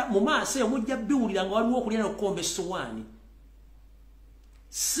biwulira mu maaso eyo mujja biwulira nga waliwo okulya n'okukomba essowaani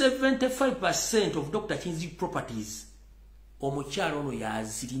 75% of Dr. Kinzi properties omukyalo ono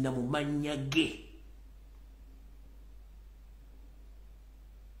yazirina mu mannya ge.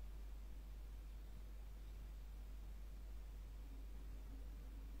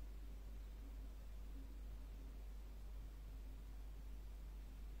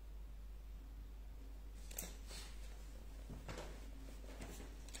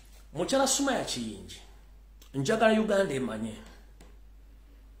 Mukyala Suma ya Kiyingi njagala Uganda emanye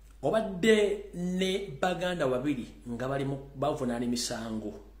obadde ne baganda babiri nga bali bavunaana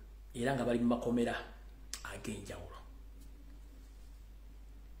emisango era nga bali mu makomera ag'enjawulo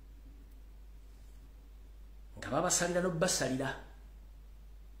nga babasalira n'obasalira.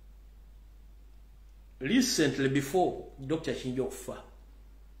 Recently before Dr. Kingi okufa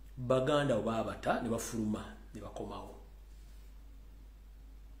baganda baabata ne bafuluma ne bakomawo.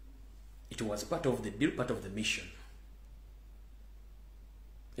 It was part of the deal, part of the mission.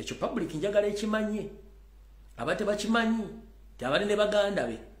 Ekyo public njagala ekimanye abate bakimanyi ti abali ne baganda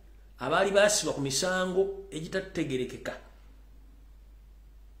be abali basibwa ku misango egitategerekeka.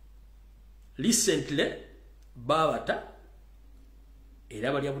 Recently babata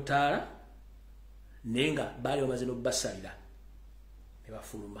era bali abutaala nenga bali bamaze n'obasalira ne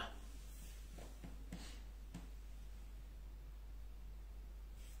bafuluma.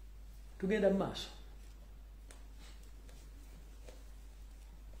 Tugenda mu maaso.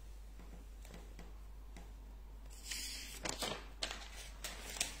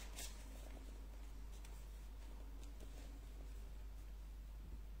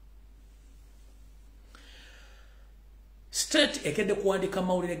 State ekedde kuwandika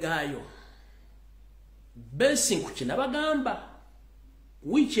amawulire gaayo. Basing ku kinabagamba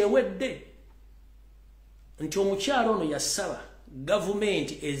wiiki ewedde nti omukyalo ono yasaba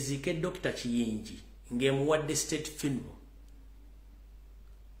government ezike Dr. Kiyingi ng'emuwadde state funeral.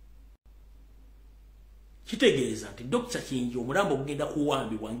 Kitegeeza nti Dr. Kiyingi omulambo gugenda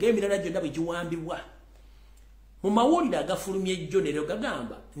kuwambibwa ng'emirala gyonna bwe giwambibwa. Mu mawulire agafulumya ejjo ne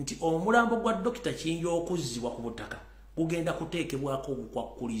gagamba nti omulambo gwa Dr. Kiyingi okuzzibwa ku butaka gugenda kuteekebwako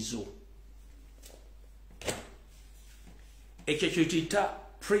obukwakkulizo. Ekyo kyetuyita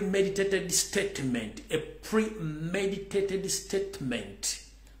premeditated statement, a premeditated statement.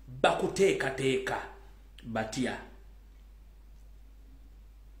 Bakuteekateeka batya.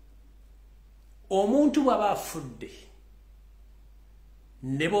 Omuntu bw'aba afudde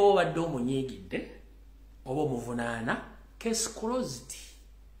ne bw'oba obadde omunyiigidde oba omuvunaana, case closed.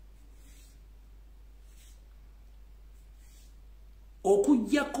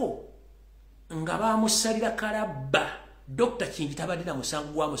 Okujjako nga baamusalira kalabba Dr. Kingi tabadde na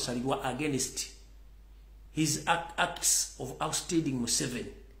musango gwamusalirwa against his acts of outstanding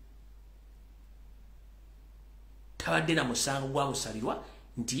Museveni. Tabadde na musango gwamusalirwa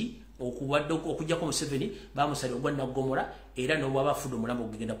nti okujjako Museveni baamusalira ogwa Naggomola era n'obwabafudde omulambo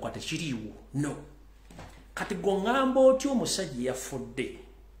ogenda kukwata kiriiwo. No. Kati gongamba otyo omusajja yafudde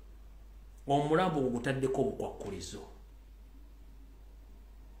omulambo gugutaddeko obukwakkulizo.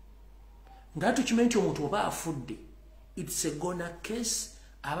 Nga tukimanyi nti omuntu oba afudde it's a gonna case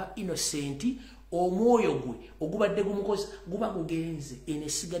aba innocent omwoyo gwe ogubadde gumukozi guba gugenze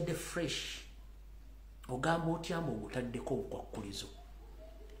enesigadde fresh. Ogamba otyambo ogutaddeko obukwakkulizo.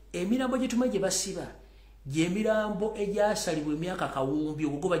 Emirambo gye tumanyi gye basiba gy'emirambo egyasalibwa emyaka kawumbi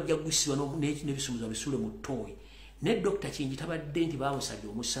ogwo bajja gusibwa n'ebisumuluzo bisuule mu ttooyi. Ne Dr. Kingi tabadde nti baamusalira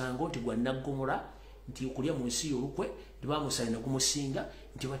omusango nti gwa Naggomola nti okulya mu nsi y'olukwe nti baamusalira gumusinga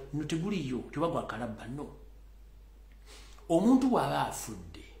nti teguliyo tiba gwa kalabba. No. Omuntu bw'aba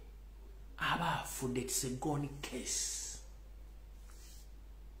afudde it's a gone case.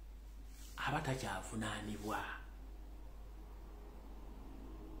 Aba takyavunaanibwa.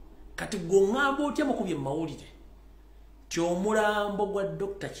 Kati gongamba otya mukubye mu mawulire ti omulambo gwa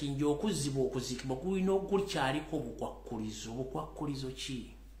Dr. Kingi okuzzibwa okuzikibwa gulina ogukyaliko obukwakkulizo. Obukwakkulizo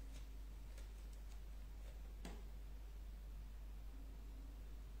ki?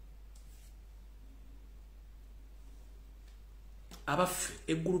 Abaffe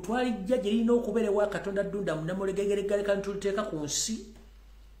eggulu twalijja gye lirina okubeerewa Katonda ddunda munamulegegeregale kandi tuliteeka ku nsi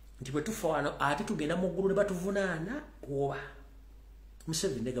nti bwe tufa wano ate tugenda mu ggulu ne batuvunaana oba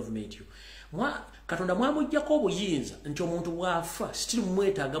Museveni ne gavumenti yo. Katonda mwamuggyako obuyinza nti omuntu bw'afa sitiri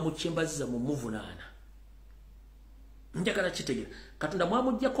mumwetaaga mu kyembaziza mu muvunaana. Njagala kitegera. Katonda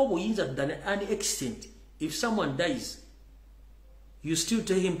mwamuggyako obuyinza to an extent if someone dies you still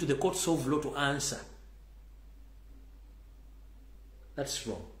take him to the courts of law to answer. That's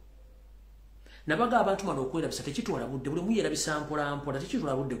wrong. Nabaga abantu mano okwerabisa tekitwala budde buli mu yerabisa mpola mpola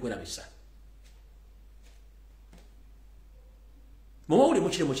tekitwala budde kwerabisa. Mawulire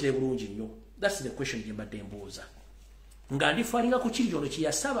mukire mukire bulungi nnyo. That's the question gye mbadde mbuuza. Nga ndifalinga ku kiri ono kye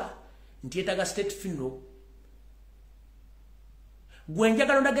yasaba nti yeetaga state funeral. Gwe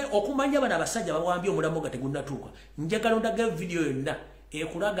njagala ndage okumanya bana abasajja bawambye omulamu gategunnatuuka. Njagala ndage video yonna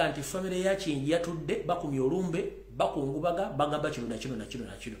ekulaga nti family ya Kingi yatudde bakumya olumbe bakungubaga bagamba kino na kino na kino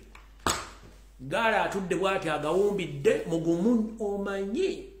na kino. Gala atudde bwati agawumbidde mugumu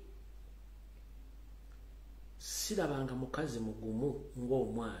omanyi. Sirabanga mukazi mugumu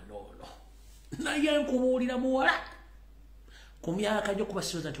ng'omwana ono. Naye nkubuulira muwala. Ku myaka gyo kuba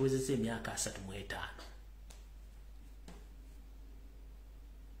siroza nti wezezza emyaka 35.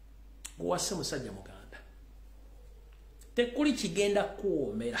 Guwase musajja muganda. Tekuli kigenda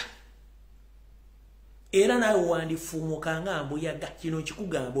kuwomera. Era nawe wandifumuka nga mbuyaga. Kino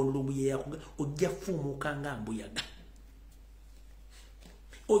kikugamba Lumbuye yakuga ojja fumuka nga mbuyaga.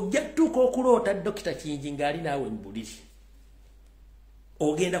 Ojja tuuka okuloota Dokita Kingi ng'ali naawe mu buliri.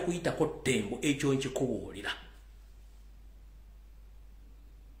 Ogenda kuyitako ttembo ekyo nkikubuulira.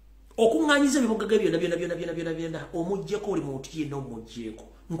 Okuŋŋaanyiza ebibugaga byonna omuggyeko oli muntu yenna omuggyeko.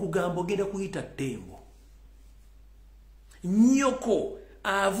 Nkugamba ogenda kuyita ttembo. Nnyoko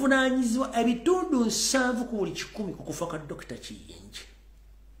avunaanyizibwa ebitundu 7 ku buli 100 ku kufa kwa Dokita Kingi.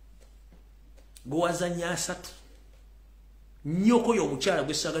 Gwazanya 3. Nnyoko y'omukyala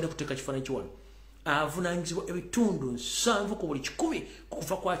gwe saagadde kuteeka kifaananyi kiwano. Avunaanyizibwa ebitundu 7 ku buli 100 ku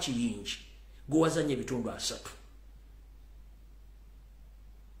kufa kwa Kingi. Gwazanya ebitundu 3.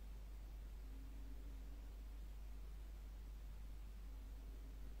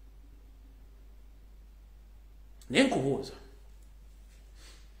 Nenkubuuza.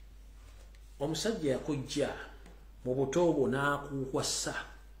 Omusajja yakujja mu buto bwo n'akukwasa.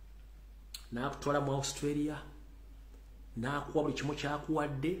 N'akutwala mu Australia. N'akuwa buli kimu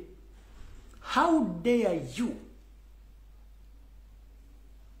kyakuwadde. How dare you?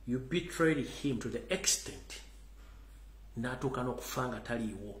 You betrayed him to the extent. N'atuuka n'okufa nga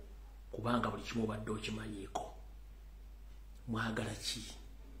taliiwo. Kubanga buli kimu obadde okimanyiiko. Mwagala ki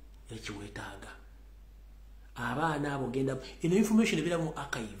ekiweetaaga? Abaana abo genda in information ebira mu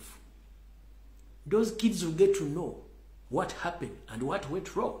archive. Those kids will get to know what happened and what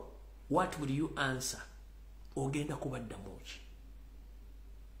went wrong. What will you answer? Ogenda kubadda muki.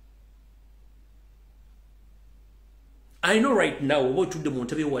 I know right now what you do mu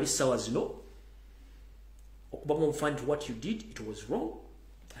ntebe wali sawa zino okuba mu find what you did, it was wrong,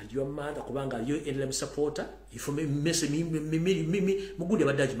 and your mother kubanga yo NLM supporter if me mess me mugude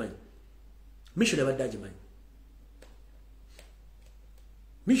badajimanyi mission abadajimanyi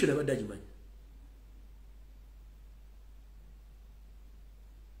mission abadajimanyi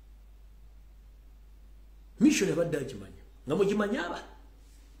mission abadajimanyi ngamujimanya aba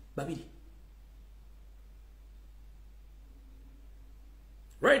babiri.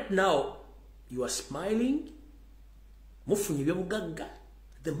 Right now, you are smiling. Mufunyi byabugaga.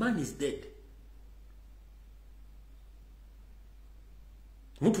 The man is dead.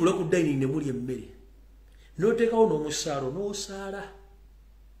 Muntu ule ku dining ne muli emmere. N'oteekawo n'omusaalo n'osaala.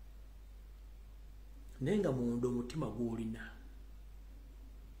 Nenga munda omutima gw'olina.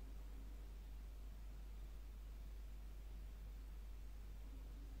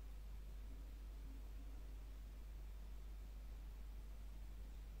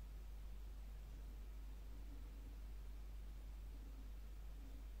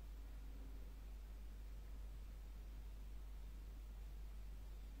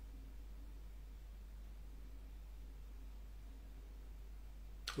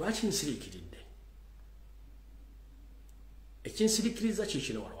 Lwaki nsiriikiridde? Ekinsiriikiriza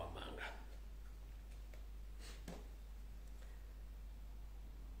kikino wano wammanga.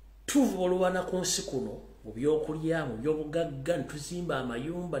 Tuvoolwana ku nsi kuno mu byokulya, mu byobugagga, ne tuzimba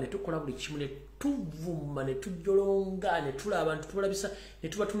amayumba, ne tukola buli kimu, ne tuvuma, ne tujolonga, ne tulaba, ne tulabisa, ne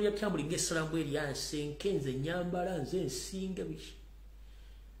tubatunulira kyambuli ng'essalamu eryansenke, nze nyambala, nze nsinga biki.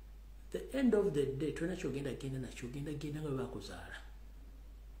 The end of the day, tulina kyogenda genda nakyo, genda nga bwe bakuzaala.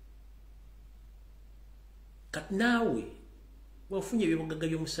 Kati naawe wafunye ebyobugagga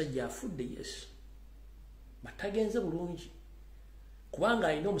by'omusajja afudde, yes, batagenze bulungi kubanga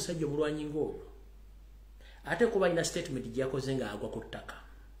alina omusajja omulwanyi ng'oyo. Ate kuba alina statement gyakoze ng'agwa ku ttaka.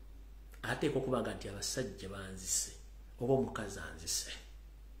 Ateekwa okubanga nti abasajja banzise oba omukazi anzise.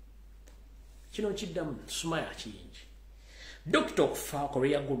 Kino nkiddamu Sumaya Kingi. Dokita okufaako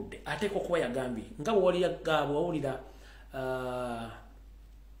lwe yagudde ateekwa okuba yagambye nga bw'owulira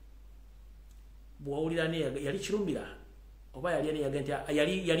bwawulira ne yali kirumbira oba yali ne yagenti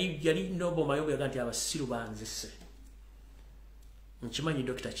yali Nobo Mayogo yagenti abasiru banzise nkimanyi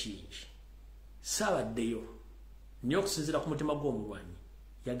Dr. Kingi saabaddeyo nnyo okusinziira ku mutima gw'omulwanyi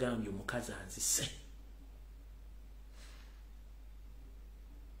yagambye omukazi anzise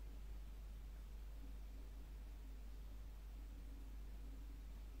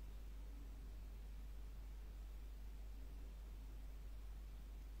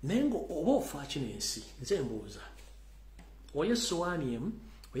nengo oba ofa kino ensi nze mbuuza oyo sowaani emu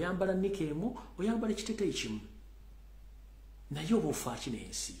oyambala nika emu oyambala ekiteteeyi kimu naye oba ofa kino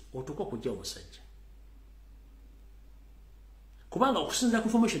ensi otuuka okujja omusajja kubanga okusinziira ku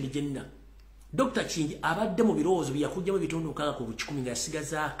information gyenna Dr. Kingi abadde mu birowoozo bye yakugjamu ebitundu nkaaga ku 10 nga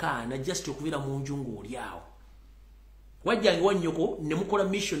yasigaza akaana just okubeera mu nju ng'oli awo wajjange wannyoko ne mukola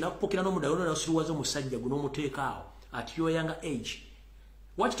mission nakupokera n'omuddayo n'osuliwaza omusajja guno omuteeka awo at your younger age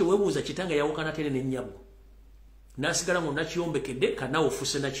waki teweebuuza kitanga yawukana tere n'ennyabo n'asigala mu nakiyombekedde kanaawe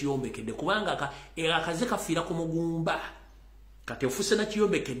ofuse nakiyombekedde kubanga akaze kafiira ku mugumba kati ofuse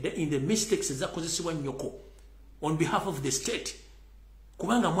nakiyombekedde in the mistakes ezakozesebwa nnyoko on behalf of the state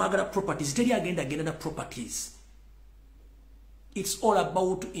kubanga mwagala properties teri agenda na properties. It's all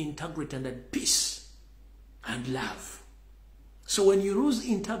about integrity and peace and love. So when you lose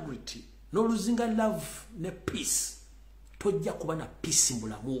integrity no losing love ne peace tojja kuba na peace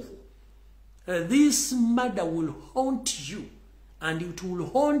mbulamu. This murder will haunt you and it will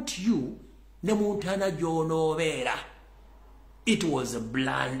haunt you ne muntana jonobeera. It was a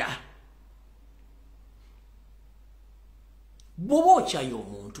blunder. Bobocha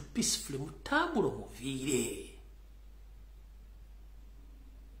y'omuntu peacefully mutambula omuviire.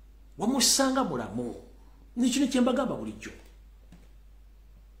 Wamusanga mulamu. Nikino kye mbagamba bulijjo.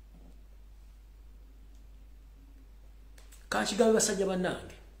 Kakigabe basajja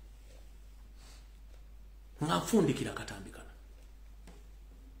bannange. Nga nfundikira katambikana.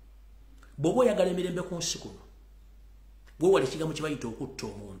 Bobo yagala emirembe ku nsi kuno. Weewale ekigambo kye bayita okutta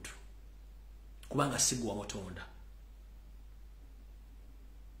omuntu. Kubanga sigwa Mutonda.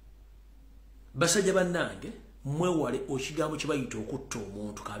 Basajja bannange mwewale ekigambo kye bayita okutta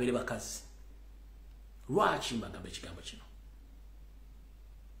omuntu kabeere bakazi. Lwaki mbagamba ekigambo kino?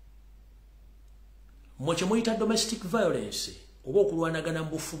 Mwe kye muyita domestic violence oba okulwanagana mu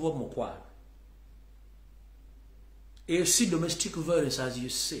bufu bw'omukwano. You see domestic violence as you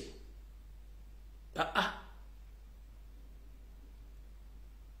say.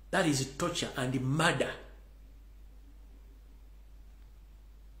 That is torture and murder.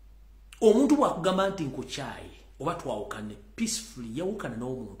 Omuntu bwakugamba nti nkukyaye oba twawukane peacefully yawukana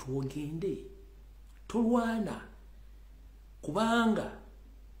n'omuntu ogende. Tolwana kubanga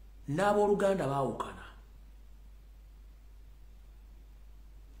n'abooluganda baawukana.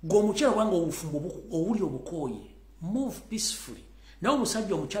 G'omukyala wanga obufumbo owuli obukooye move peacefully. Nawe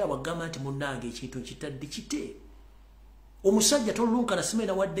omusajja omukyala bwagamba nti munnange ekintu nkitadde kite. Omusajja tolulunkana sime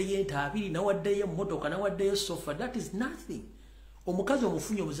nawaddeyo ente 2 nawaddeyo emmotoka nawaddeyo sofa. That is nothing. Omukazi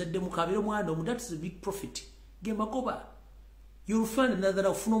omufunye omuzadde mukabeere omwana omu, that is a big profit. Gemba goba. You'll find another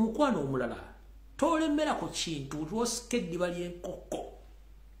ofuna omukwano omulala. Tolemera ku kintu lwoskeddi bali enkoko.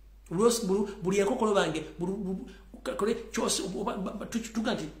 Buli enkoko lobange kole kyose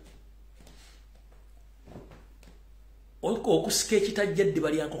tuga nti okusika ekitajja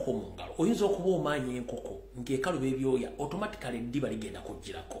eddiba lya nkoko mu ngalo oyinza okuba omaanyi enkoko ng'ekaluba ebyoya automatically eddiba ligenda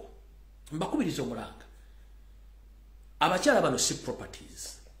kujjirako. Mbakubiriza omulanga. Abakyala bano si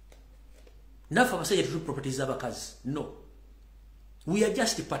properties. Naffe abasajja tetuli properties z'abakazi. No. We are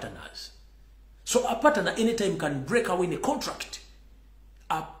just partners. So a partner anytime can break away in a contract.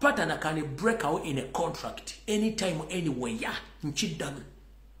 A partner can break away in a contract anytime, anywhere. Nchiddamu.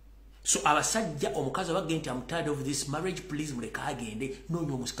 So abasajja omukazi abagenti I'm tired of this marriage, please muleka agende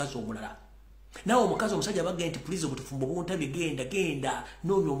n'onyo omukazi omulala. Nawe omukazi omusajja abagenti please obutufumbo buntabye genda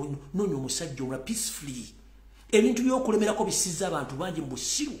n'onyo omusajja omulala peacefully. Ebintu by'okulemerako bisizza abantu bangi mu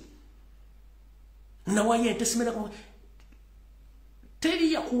busiru. Nawaye entesemera ko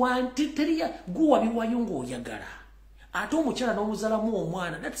teriya guwa biwayo ng'oyagala. Ate omukyala n'omuzalamu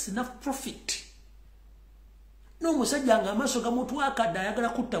omwana, that's enough profit. N'omusajja ng'amaaso gamutwakadde ayagala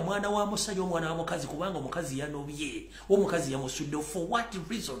kutta mwana wa musajja omwana wa mukazi kubanga omukazi yanobye omukazi yamusudde. For what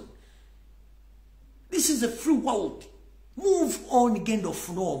reason? This is a free world. Move on, genda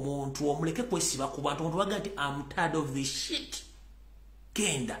ofuna omuntu omuleke kwesiba ku bantu. Omuntu baga nti I'm tired of this shit.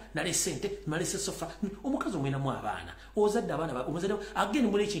 Genda nale sente malese sofa omukazi omwena mu abaana ozadde abaana omuzadde again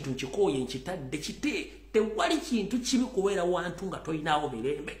muli ekintu nkikoye nkitadde kite tewali kintu kibi kubeera wantu nga toyinaawo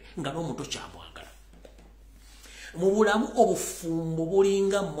mirembe nga n'omuntu kyamwagala. mu bulamu obufumbo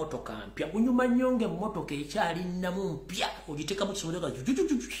bulinga mmotoka mpya bunyuma nnyo ng'emmotoka ekyali nnamu mpya ogiteeka mu kisomero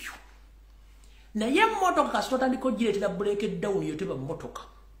naye emmotoka kasita otandika ogireetera break down yo teba mmotoka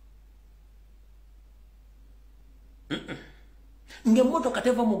ng'emmotoka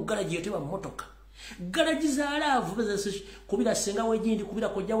teva mu garagi yo teba mmotoka garagi za laavu kubira senga wegindi kubira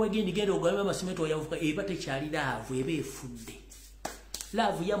kojja wegindi genda ogabe amasimento oyavuka eba tekyali laavu eba efudde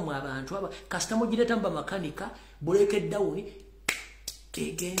laavu yammwe abantu aba kasita mugireeta mba makanika break down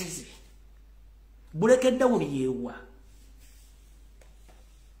egenze break down yewa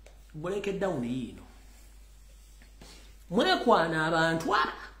break down yino mwekwana abantu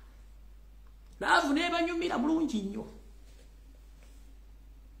aba laavu nebanyumira bulungi nnyo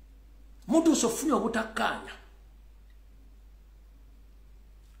muntu sofunye obutakkaanya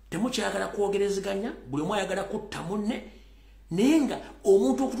temukyagala kwogerezeganya buli omu ayagala kutta munne naye nga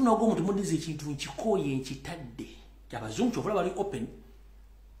omuntu okutuna ogwo omuntu munize ekintu nkikooye nkitadde abazungu kyovula bali open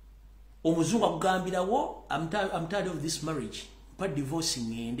omuzungu akugambirawo I'm tired of this marriage mpa divorce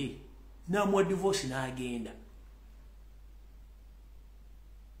ngende namuwa divorce n'agenda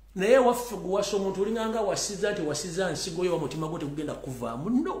naye waffe guwasa omuntu olinganga wasiza nti wasiza nsigo yo wamutima gwo tegugenda kuvaamu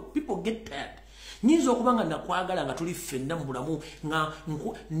no people get tired nyinza okuba nga nakwagala nga tuli ffenna mu bulamu nga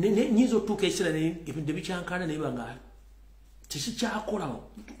nyinza otuuka ekiseera ebintu bikyankana naye banga tekikyakola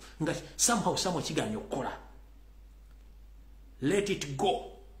nga somehow kiganya okukola let it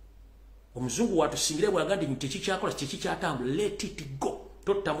go omuzungu watusingire bwalaga nti tekikyakola tekikyatambula let it go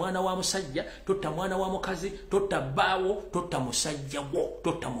totta mwana wa musajja totta mwana wa mukazi totta baawo totta musajja wo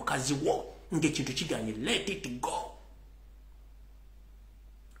totta mukazi wo ng'ekintu kiganye let it go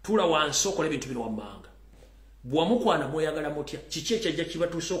tula wansi okola ebintu bino wammanga bwamukwana mweyagala mutya kiki ekyajja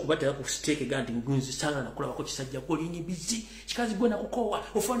kibatuusa okubatera ku siteeke ga nti ngunzi sana nakulabako kisajja golinyi bizi kikazi gwe nakukoowa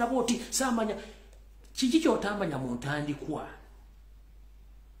ofaana bwoti saamanya kiki kyotambanya mu ntandikwa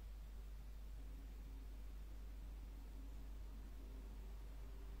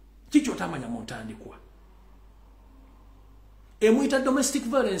kiki otamanya mu ntandikwa emuyita domestic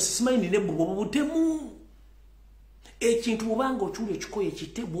violence simanyi nebbugo butemu ekintu bwobanga okyula ekikoye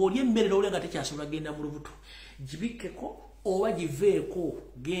kite bw'olya emmere n'olya nga tekyasobola genda mu lubuto gibikkeko oba giveeko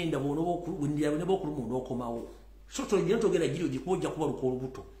genda bwonaba okulumu n'okomawo so togera giri ogikuba ojja kubaluka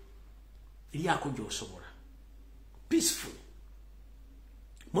olubuto eryako gy'osobola peaceful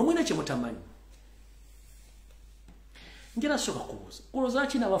mwe mwina kye mutamanyi njala soka kubuuza kulowooza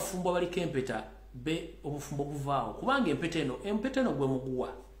ki n'abafumbo abaliko empeta be obufumbo buvaawo kubanga empeta eno gwe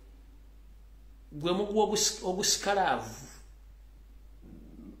muguwa ogusikalaavu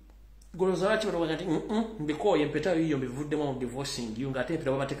golowooza lwaki batoga nti mbikooye empeta yiyo mbivuddemu mu divorcing yo ng'ate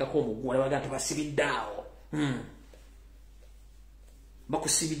empeta babateekako omuguwa nebaga nti basibidde awo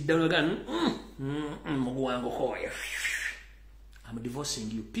bakusibidde nebaga muguwa ngokooye I'm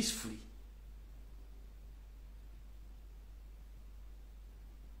divorcing you peacefully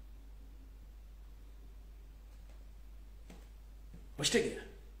okitegeera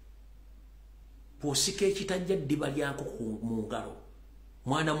bw'osika ekitajja ddiba lyanko mu ngalo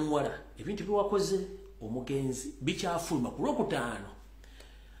mwana muwala ebintu byewakoze omugenzi bikyafuluma ku lwokutaano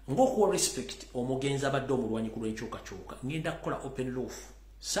ng'okuwa respect omugenzi abadde omulwanyi ku lw'enkyukakyuka ngenda kukola open roof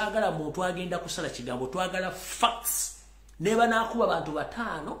saagala muntu agenda kusala kigambo twagala facts neba naakuba abantu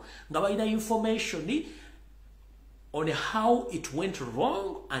bataano nga balina information on how it went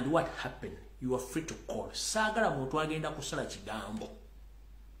wrong and what happened. You are free to call. Sagala muntu agenda kusala kigambo.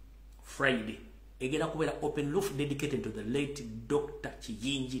 Friday. Egenda kubera open roof dedicated to the late Dr.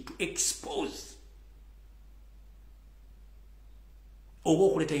 Chiyinji to expose. Oba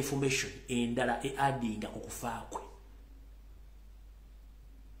okuleta information endala addinga okufaakwe.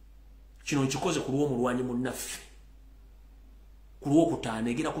 Kino nkikoze ku lw'omulwanyi munnaffe. Ku lw'okutaano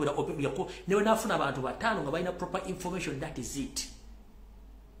egenda kubera open roof. Newe naafuna abantu bataano nga balina proper information, that is it.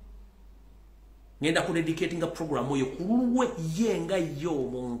 Ngenda ku dedicating a program oyo kululwe yenga yo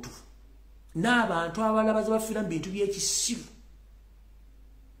omuntu n'abantu abalala baza bafira mu bintu by'ekisiru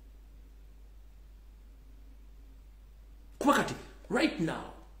kuba kati right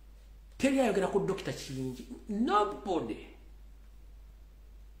now teri ayogera ku Dr. Chiyinji nobody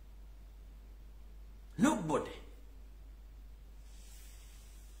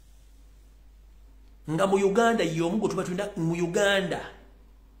nga mu Uganda y'omu tuba tulina mu Uganda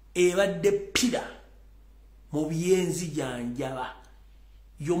ebadde pira mu byenzi janjaba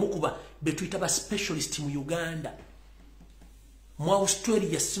yomukuba betuyita ba specialist mu Uganda mu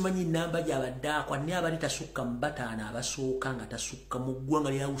Australia simanyi namba gyabaddaakwa ne abali tasukka mbataana abasooka nga tasukka mu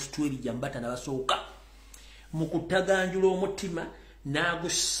ggwanga lya Australia mbataana abasooka mu kutaganjula omutima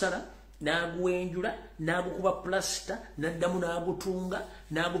n'agusala naguwenjula nagukuba plaster naddamu nagutunga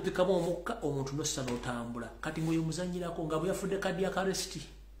nagupikamu omukka omuntu nossa n'otambula kati ng'oyo muzanyirako nga bwe yafudde cardiac arrest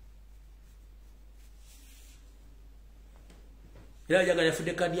era jagala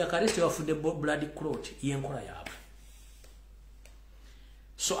yafudde cardiac arrest yafudde blood clot yenkola yaabwe.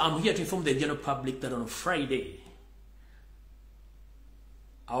 So I'm here to inform the general public that on Friday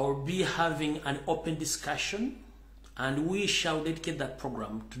I will be having an open discussion and we shall dedicate that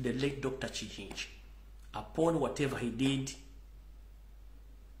program to the late Dr. Chichinji upon whatever he did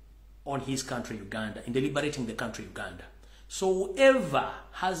on his country, Uganda, in liberating the country, Uganda. So whoever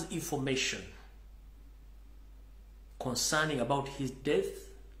has information concerning about his death,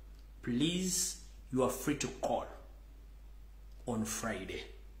 please, you are free to call on Friday.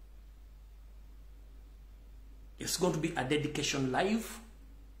 It's going to be a dedication live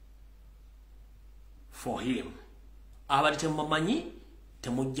for him. Abali temumanyi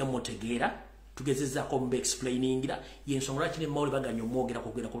temujja mutegeera tugezezzaako mbe explainingira yensonga lwaki ne Mawulire baganya omwogera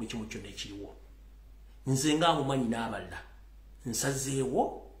kwogera ku lukimu kyonna ekiriwo. Nze nga mumanyi n'abalala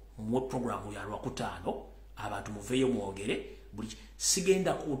nsazeewo mu programu ya Lwakutaano abantu muveeyo mwogere buli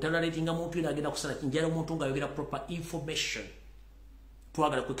sigenda kutalaretinga muntu ina agenda kusala kinjala omuntu nga ayogera proper information.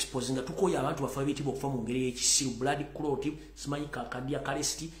 Twagala ku exposinga tukoya abantu bafa bitibwa okufa mu ngeri y'ekisiru blood clot simanyi cardiac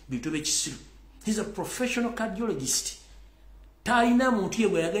arrest bintu by'ekisiru. He's a professional cardiologist. Taina muntu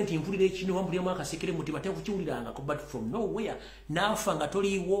yegwe yagenti mpulira ekino wampulira mwaka sekere muti bate kukiwuliranga but from nowhere nafa nga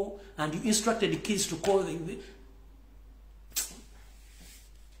toliwo and you instructed the kids to call the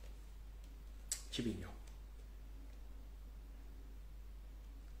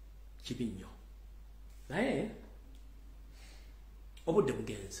Chibinyo. Naye obudde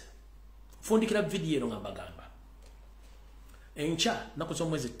bugenze. Fundikira video eno ngambagamba. Encha nakuzo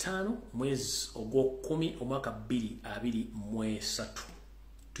mwezi 5 mwezi ogwo 10 omwaka 2023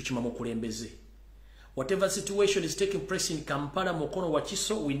 tukima mu kulembeze. Whatever situation is taking place in Kampala Mukono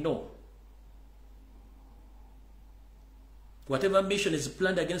Wakiso, we know. Whatever mission is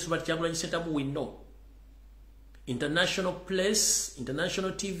planned against Robert Kyagulanyi Ssentamu, we know. International press,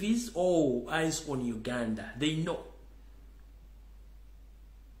 international TVs, all eyes on Uganda. They know.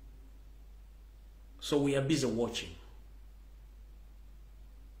 So we are busy watching.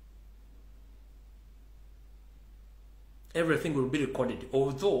 Everything will be recorded.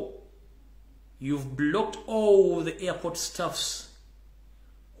 Although you've blocked all the airport staffs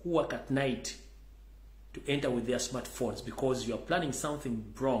who work at night to enter with their smartphones because you are planning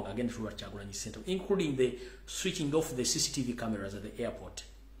something wrong against Robert Kyagulanyi Ssentamu, including the switching off the CCTV cameras at the airport.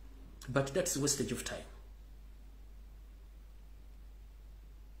 But that's a wastage of time.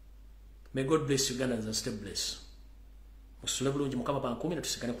 May God bless Ugandans and stay blessed. Musule bulungi mukama bankumi na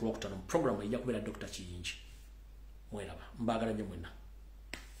tusikane ku Lwakutaano mu program ejja kubeera Dr. Chichinji. Mwelaba mbagala nnyo mwenna.